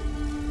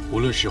无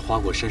论是花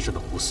果山上的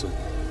猢狲，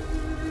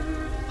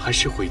还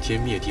是毁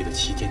天灭地的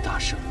齐天大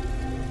圣，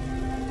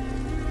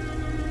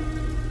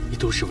你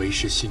都是为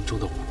师心中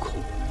的悟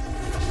空。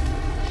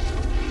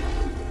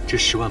这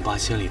10万8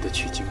千里的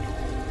取经路，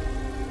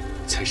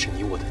才是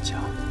你我的家。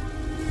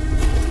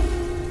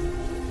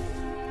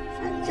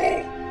孙悟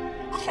空，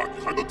看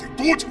你还能顶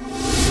多久？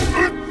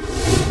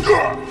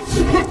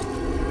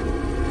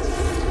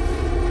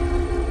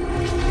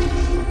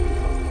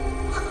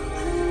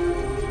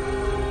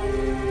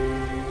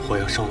火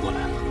要烧过来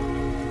了，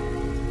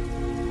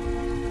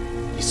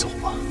你走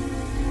吧。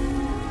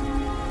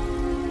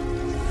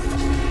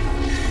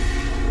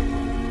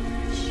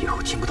以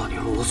后听不到你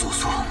啰啰嗦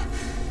嗦，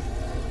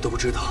都不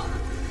知道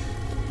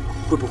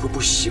会不会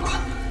不习惯。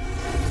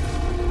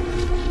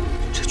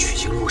这取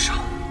经路上，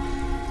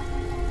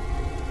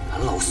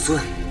俺老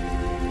孙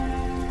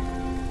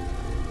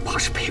怕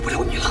是陪不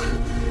了你了。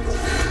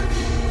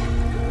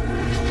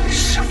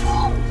师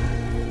父。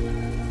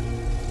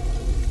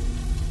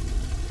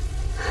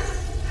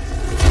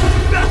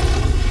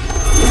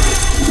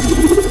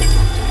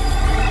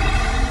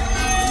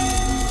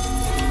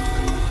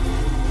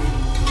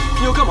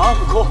 你要干嘛，悟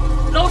空？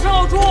老师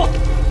老猪，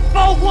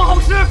保护好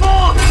师傅！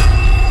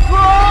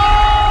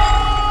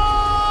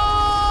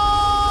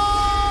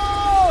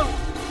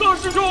大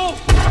师兄！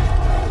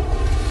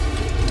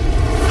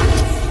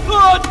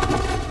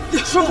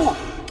师傅，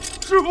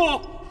师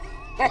傅！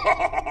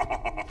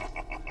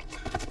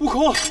悟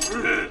空，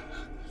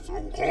孙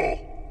悟空，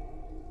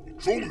你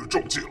终于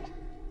中计了！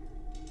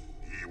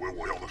你以为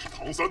我要的是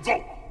唐三藏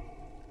吗？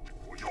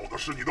我要的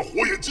是你的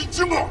火眼金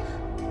睛啊！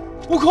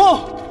悟空！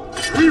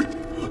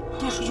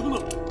大师兄呢？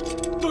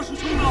大师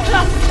兄呢？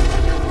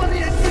我的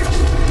眼睛！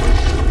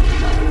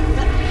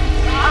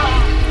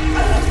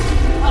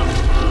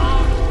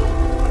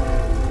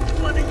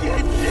我的眼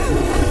睛！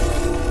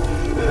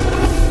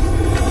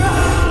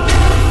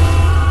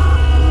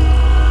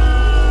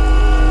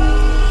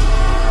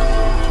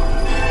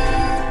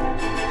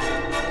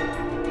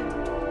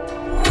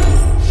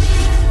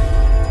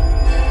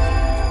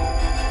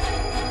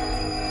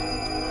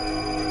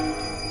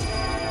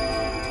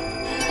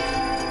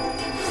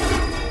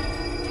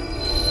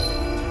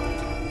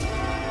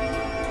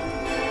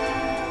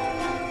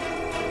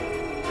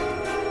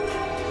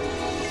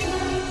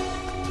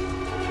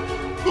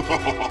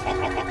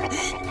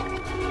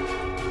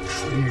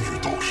终于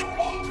到手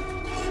了，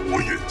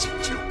火眼金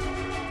睛，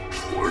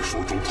传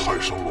说中太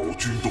上老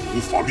君都无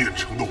法炼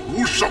成的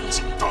无上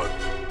金丹。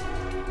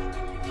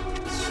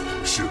从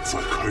现在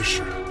开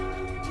始，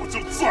我就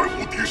再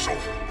无敌手，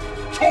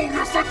超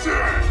越三界！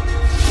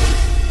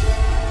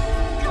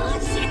恭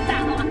喜大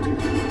王！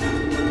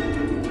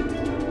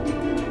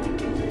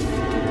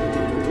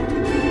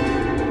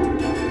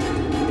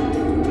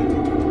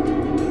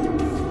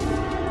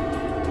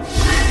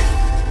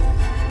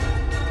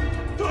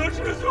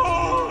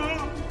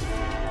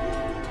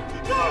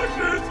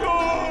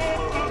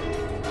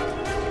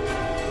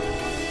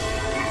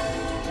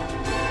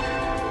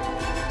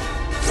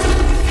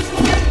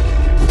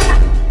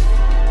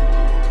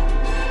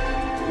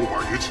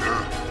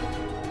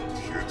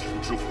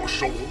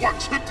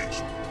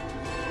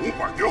 500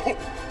年后，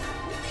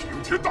平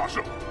天大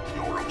圣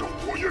要让这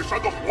火焰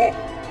山的火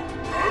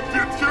燃遍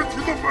天庭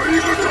的每一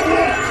个角落。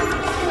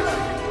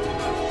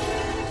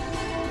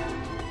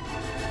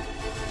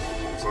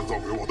唐三藏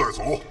给我带走。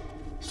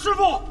师父。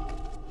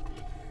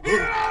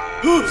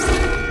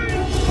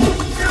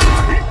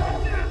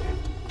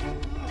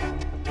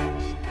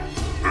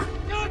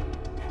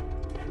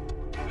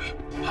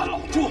俺老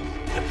猪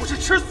也不是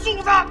吃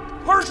素的。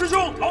二师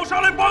兄，老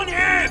沙来帮你。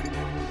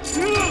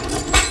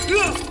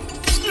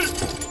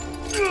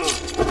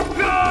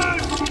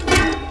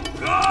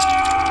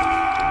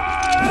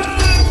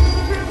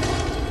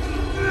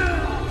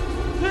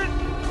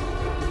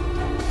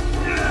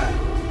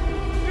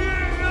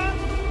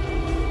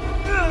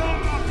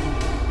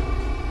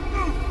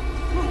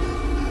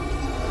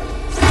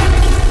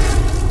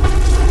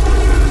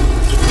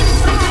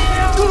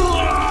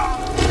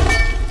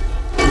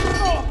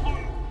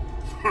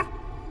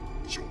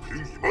 就凭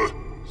你们，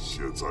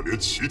现在连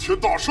齐天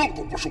大圣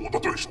都不是我的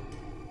对手。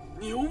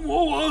 牛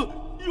魔王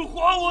要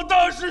还我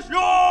大师兄！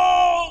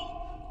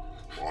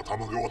把他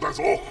们给我带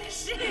走！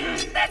是，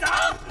带走！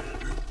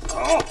走！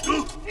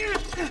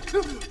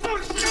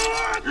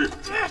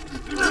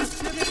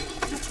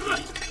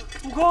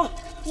悟空，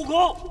悟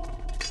空！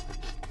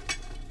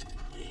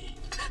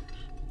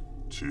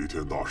齐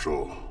天大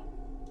圣，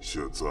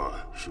现在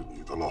是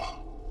你的了，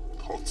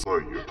他再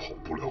也跑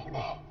不了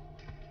了。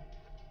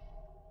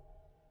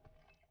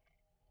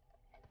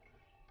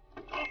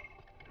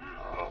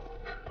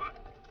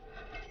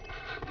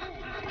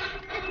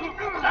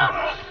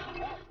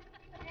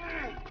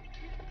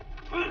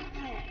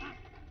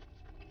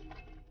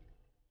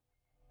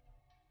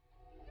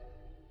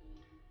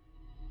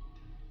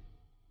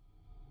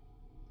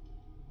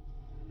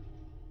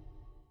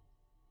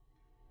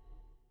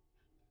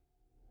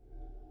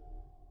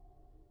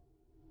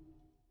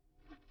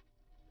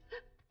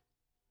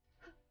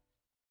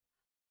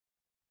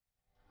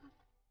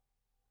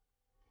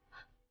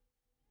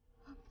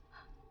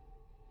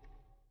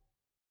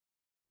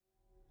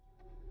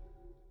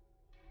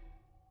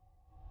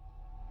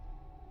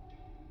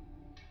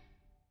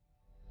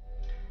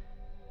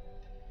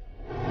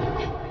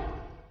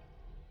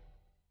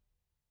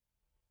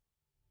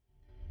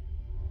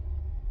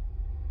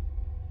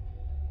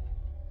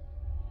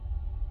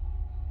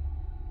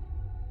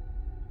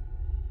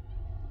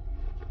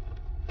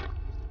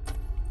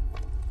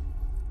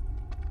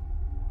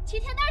 齐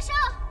天大圣，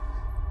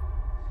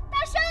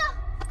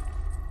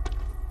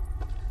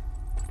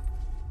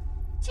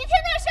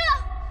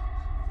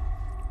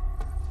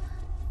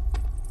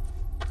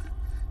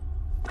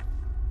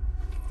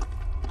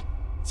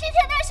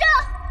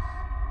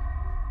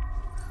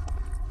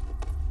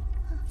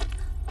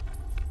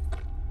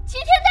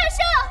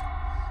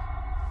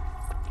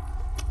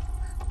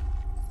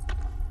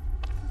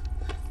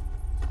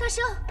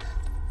圣，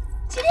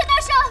齐天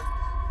大圣！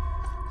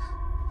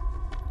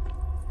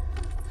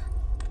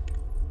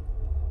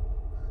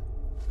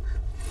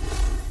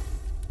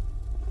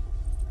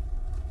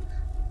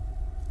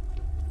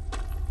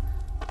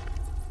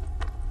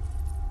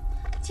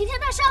齐天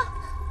大圣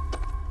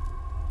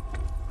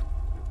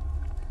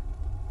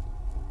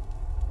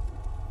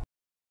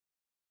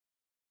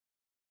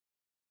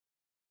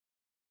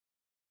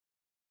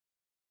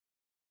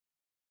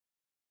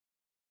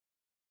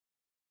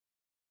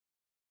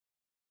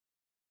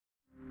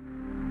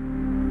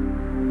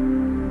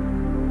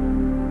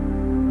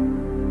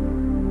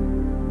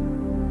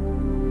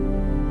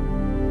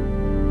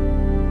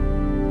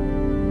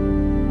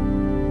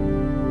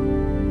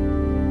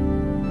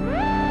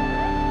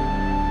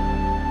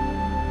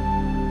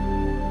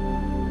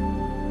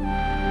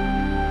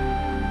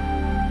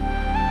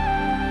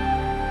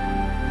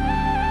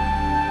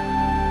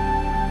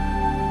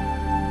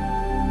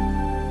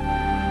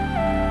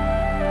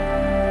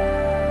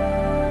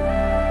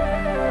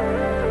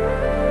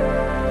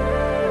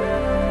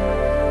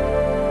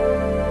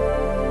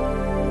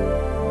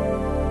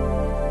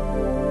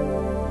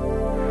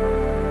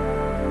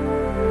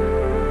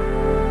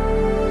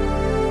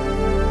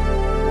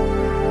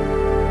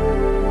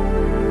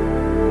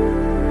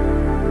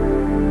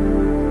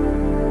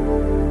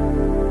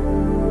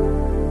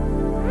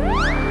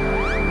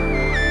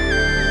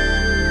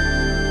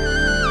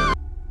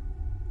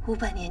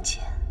！500年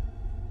前，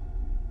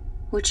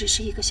我只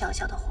是一个小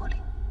小的活灵，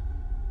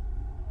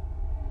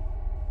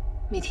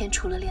每天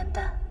除了炼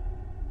丹，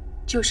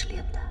就是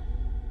炼丹。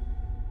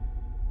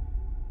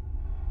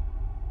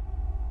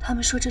他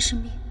们说这是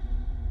命，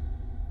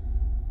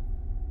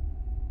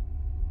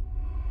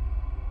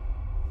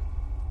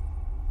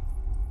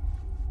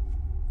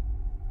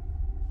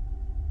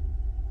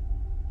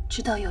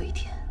直到有一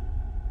天，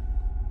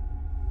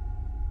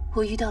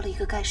我遇到了一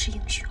个盖世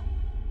英雄。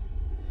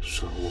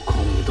孙悟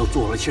空，你都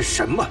做了些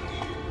什么？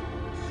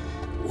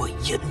我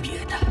湮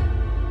灭的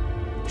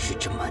是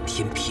这满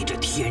天披着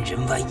天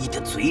人万衣的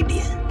嘴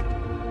脸，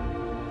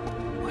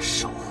我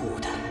守护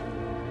的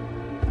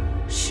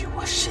是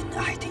我深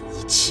爱的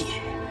一切。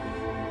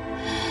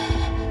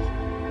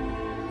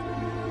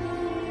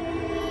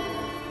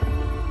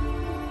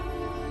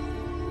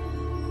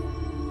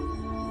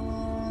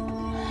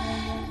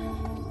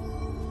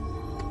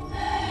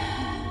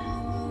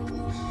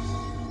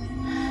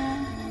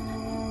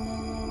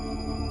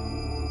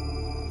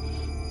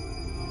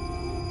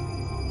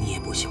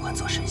不喜欢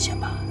做神仙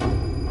吧？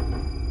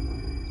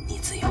你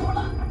自由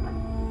了。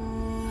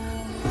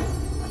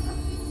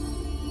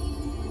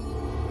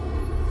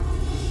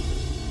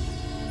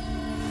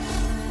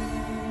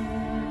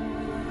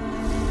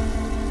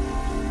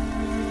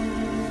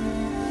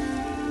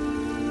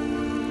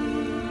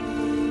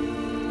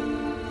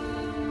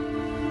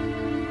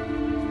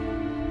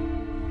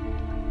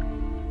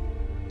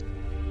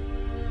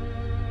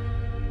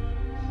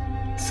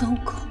孙悟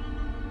空。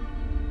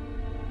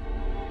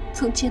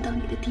从见到你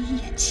的第一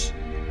眼起，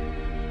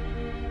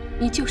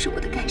你就是我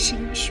的盖世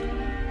英雄。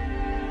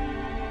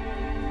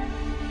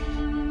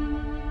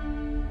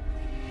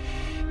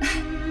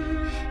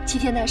齐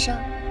天大圣，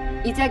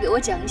你再给我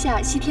讲一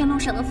下西天路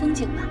上的风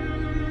景吧。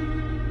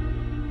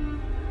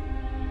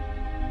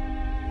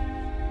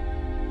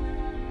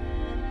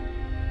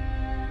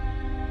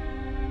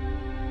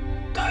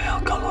太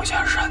阳刚落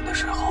下山的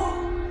时候，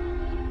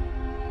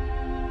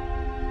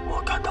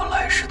我看到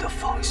来时的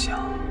方向。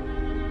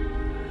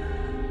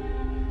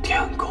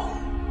天空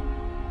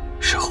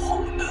是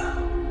红的，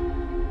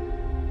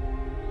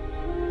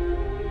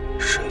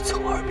水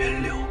从耳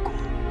边流过，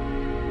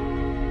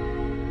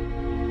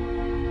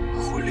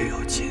湖里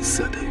有金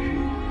色的鱼。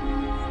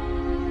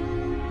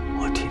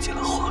我听见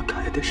了花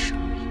开的声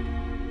音。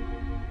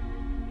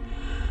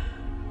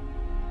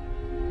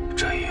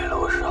这一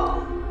路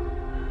上，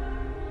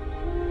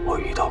我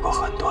遇到过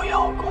很多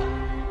妖怪，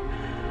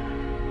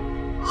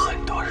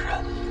很多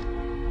人。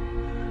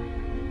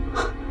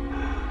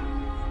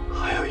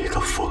还有一个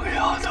疯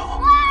丫头。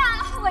哇，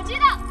我知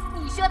道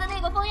你说的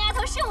那个疯丫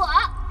头是我。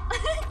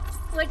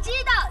我知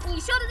道你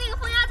说的那个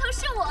疯丫头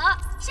是我，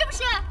是不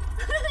是？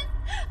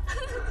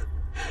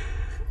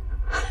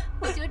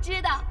我就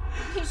知道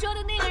你说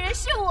的那个人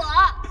是我。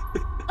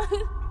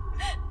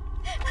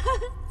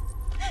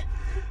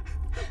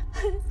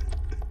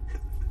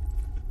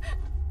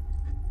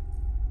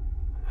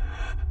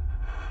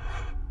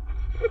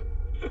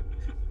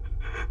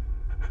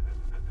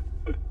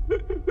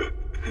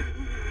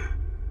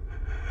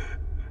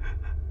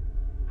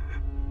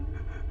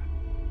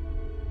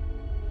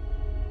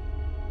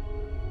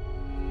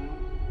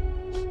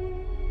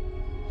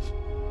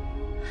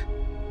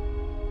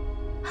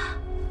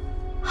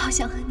好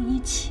想和你一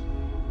起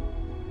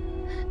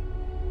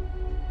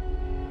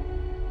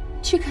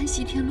去看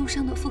西天路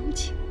上的风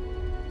景。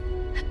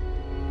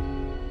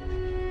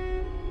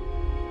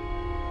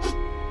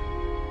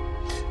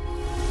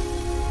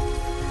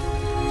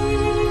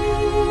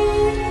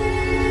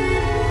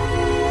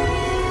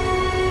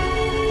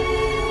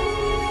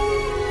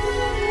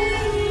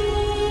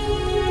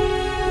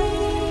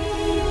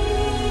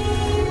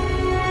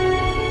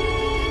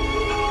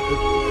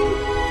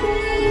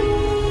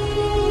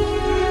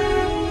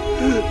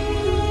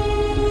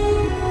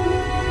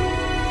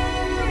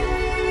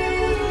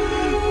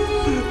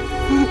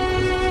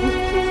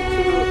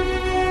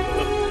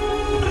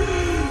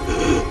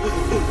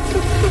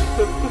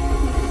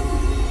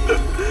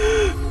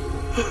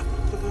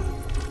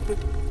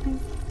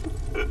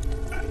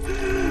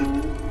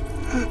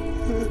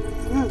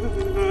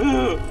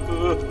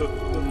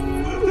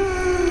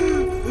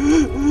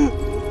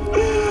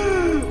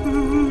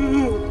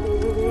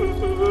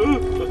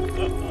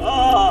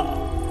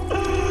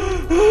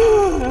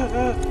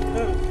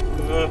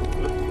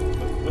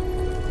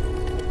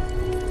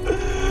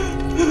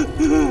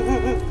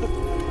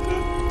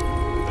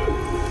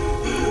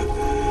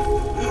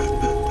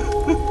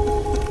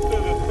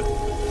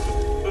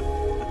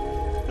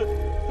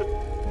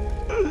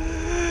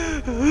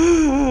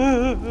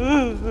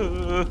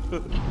开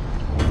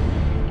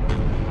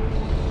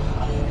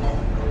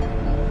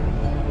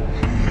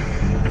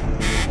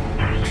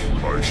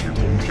启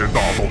通天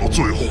大道的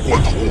最后关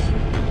头，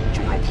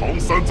就让唐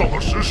三藏的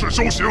十世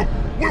修行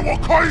为我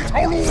开一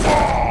条路吧！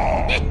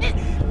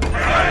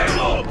开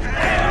路！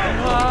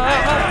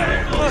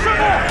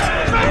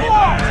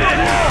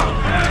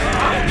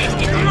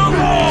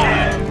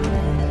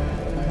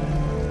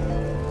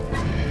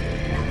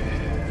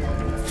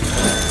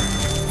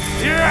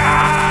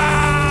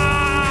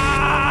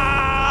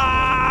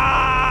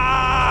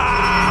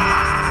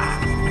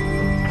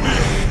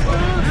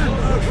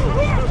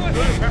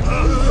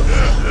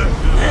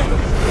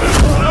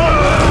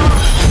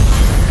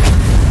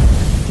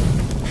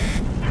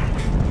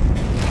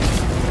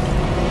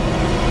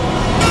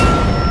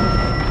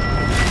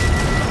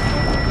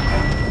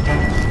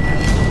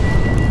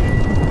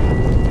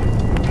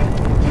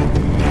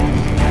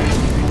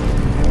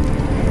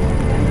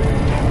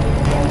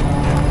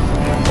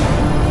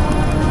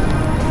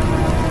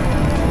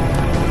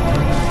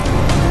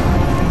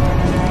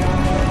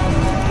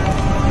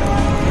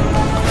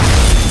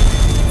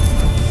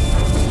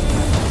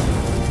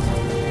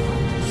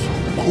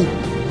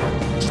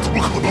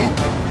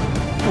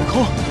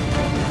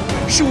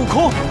师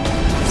傅，师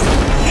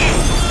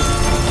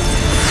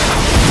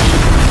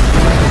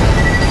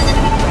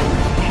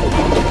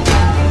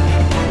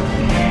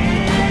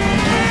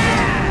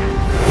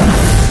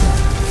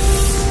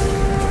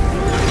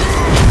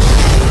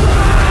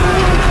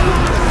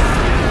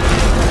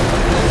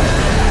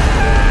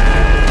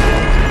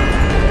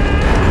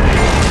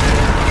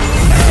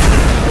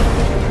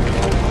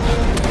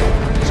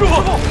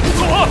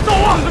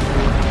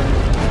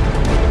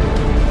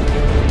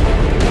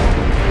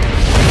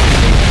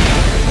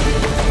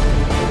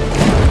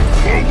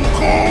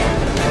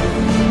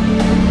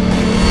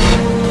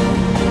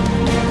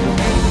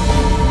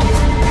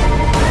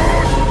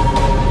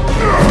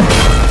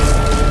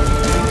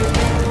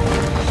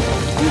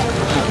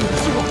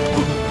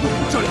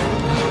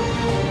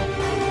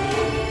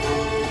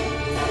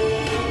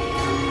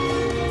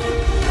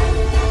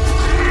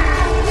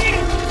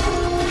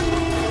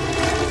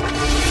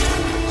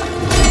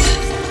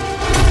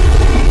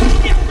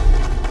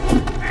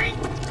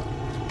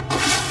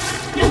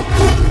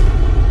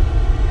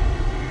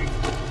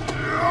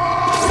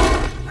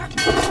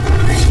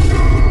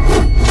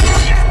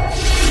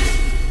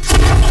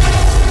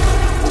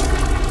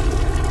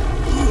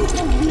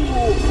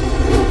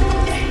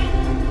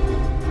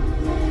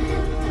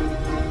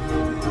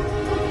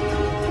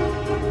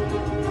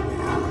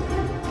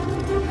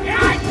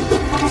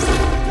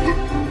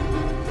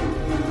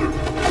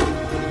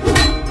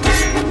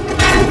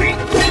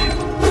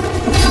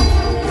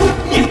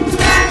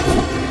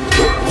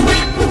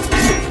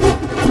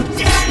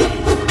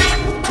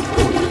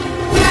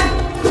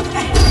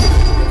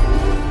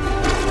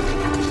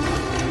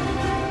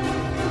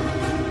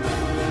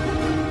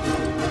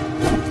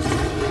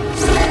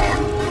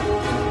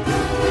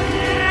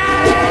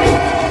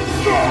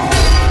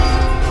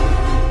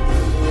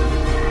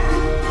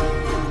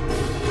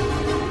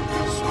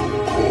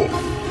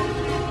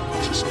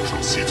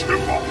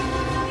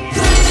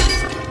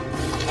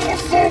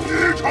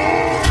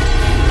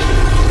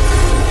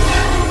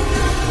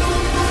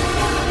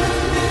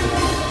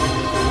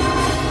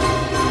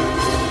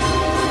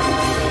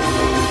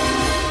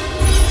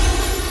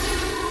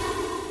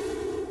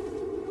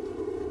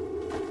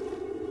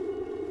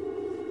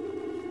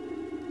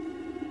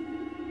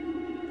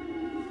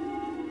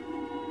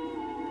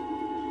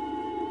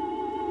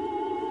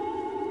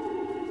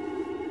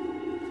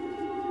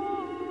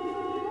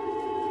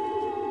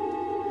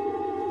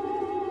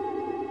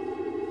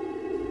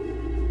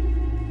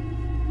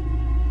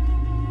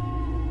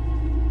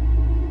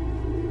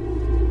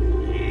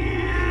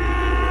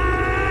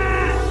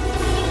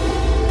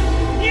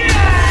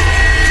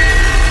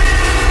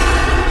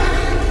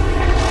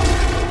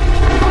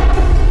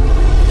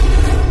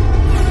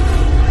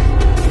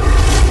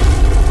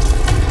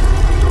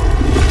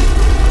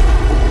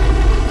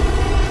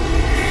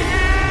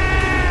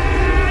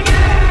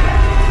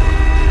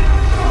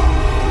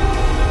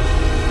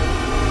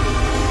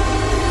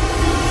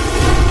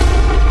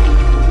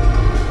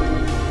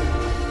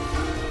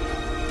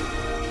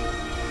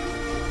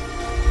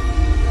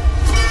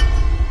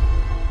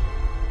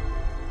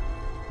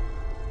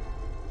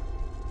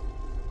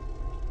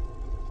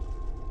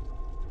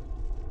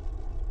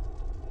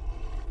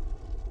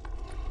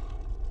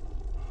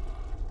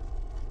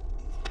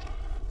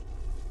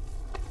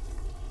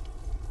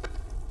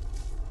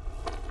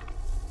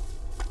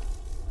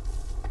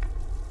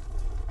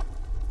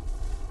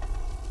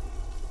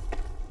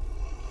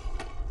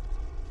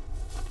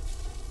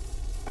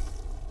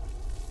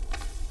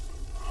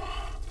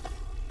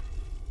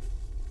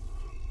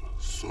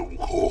孙悟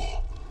空，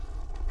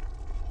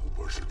有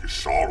本事你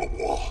杀了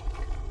我！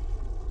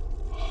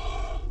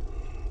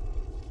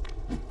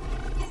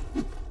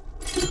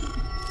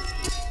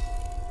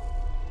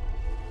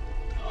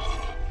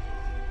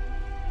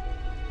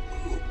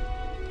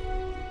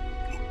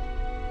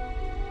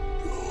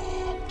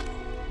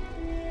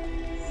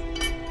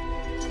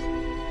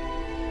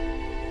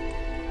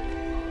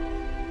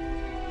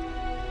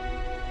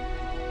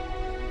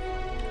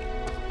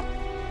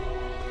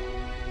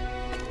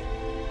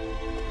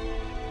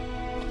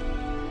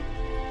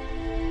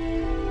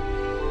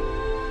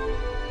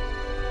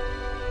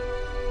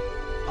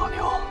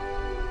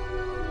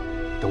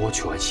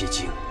去完西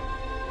京，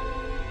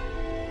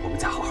我们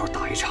再好好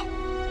打一场。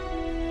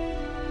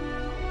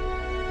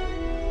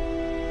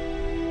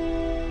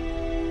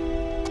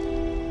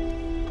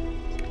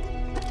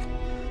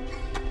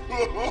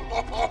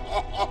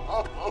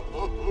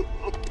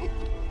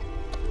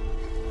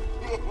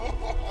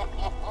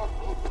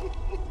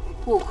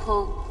悟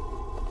空，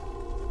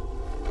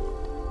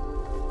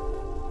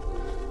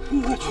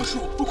快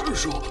说，快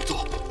说，走。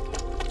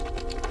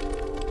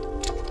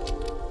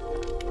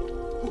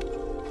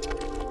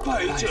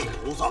拜见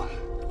菩萨。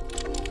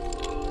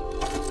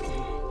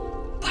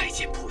拜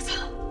见菩萨。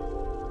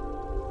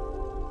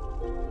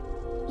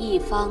一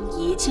方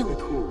一净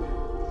土，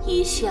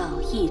一笑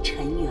一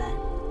尘缘。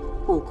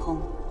悟空，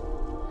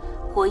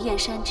火焰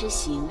山之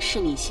行是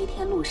你西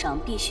天路上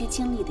必须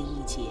经历的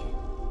一劫。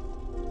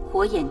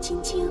火眼金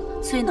睛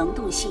虽能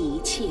洞悉一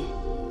切，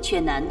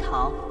却难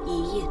逃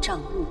一叶障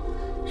目。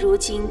如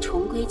今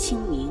重归清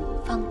明，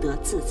方得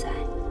自在。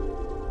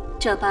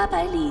这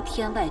800里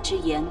天外之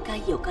言，该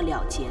有个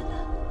了结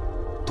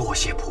了。多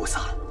谢菩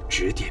萨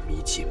指点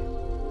迷津。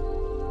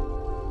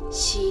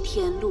西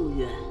天路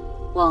远，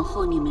往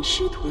后你们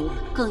师徒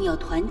更要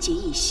团结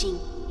一心，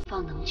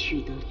方能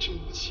取得真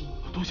经。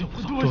多谢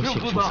菩萨，多谢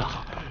菩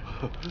萨，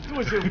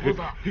多谢菩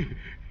萨。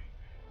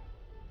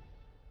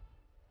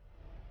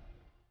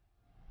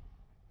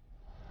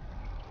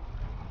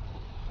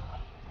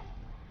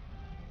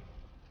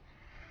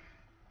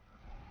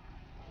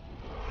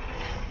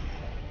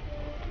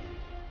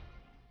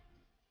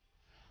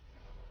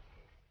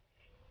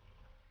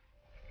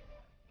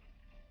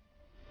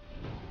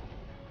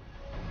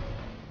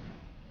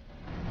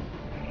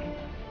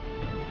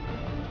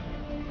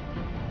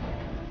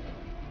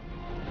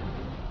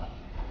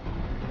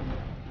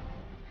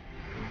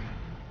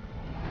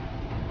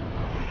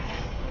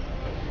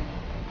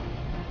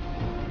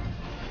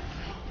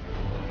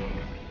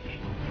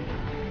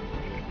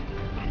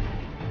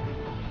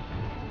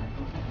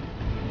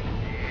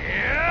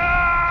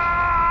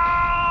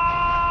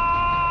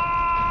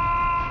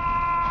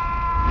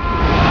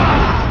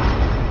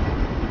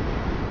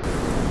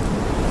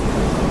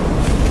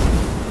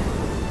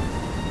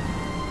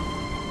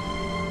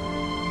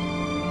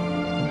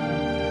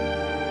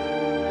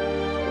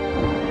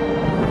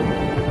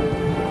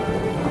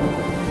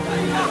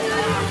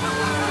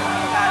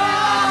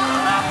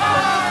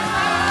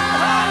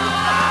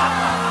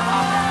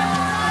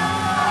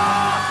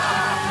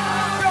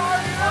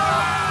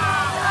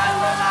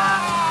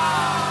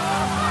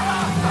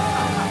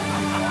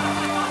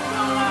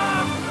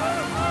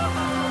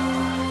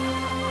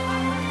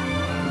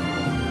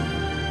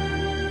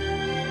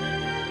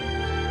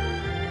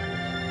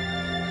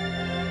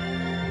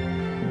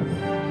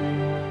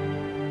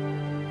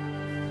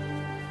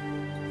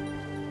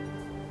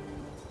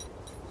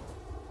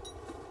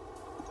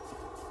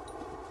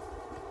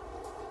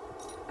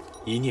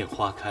一念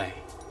花开，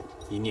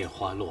一念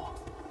花落，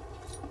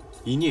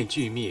一念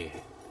俱灭，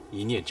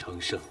一念成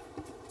圣。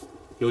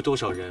有多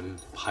少人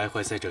徘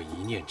徊在这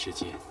一念之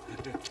间？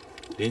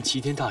连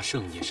齐天大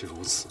圣也是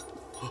如此。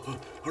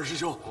二师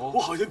兄，我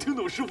好像听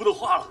懂师傅的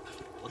话了。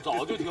我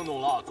早就听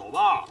懂了，走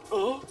吧。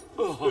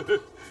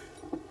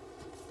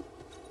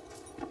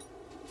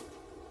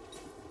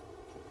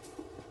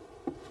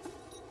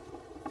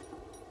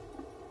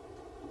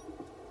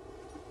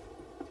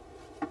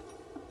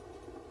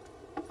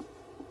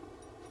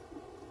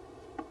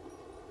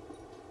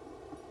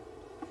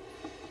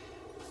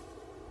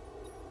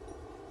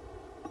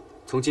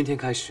从今天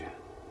开始，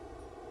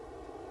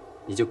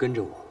你就跟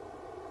着我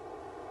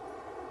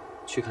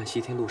去看西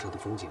天路上的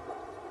风景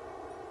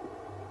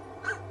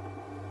吧。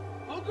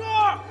猴哥，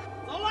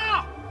走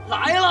啦！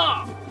来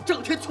了，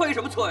整天催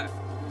什么催？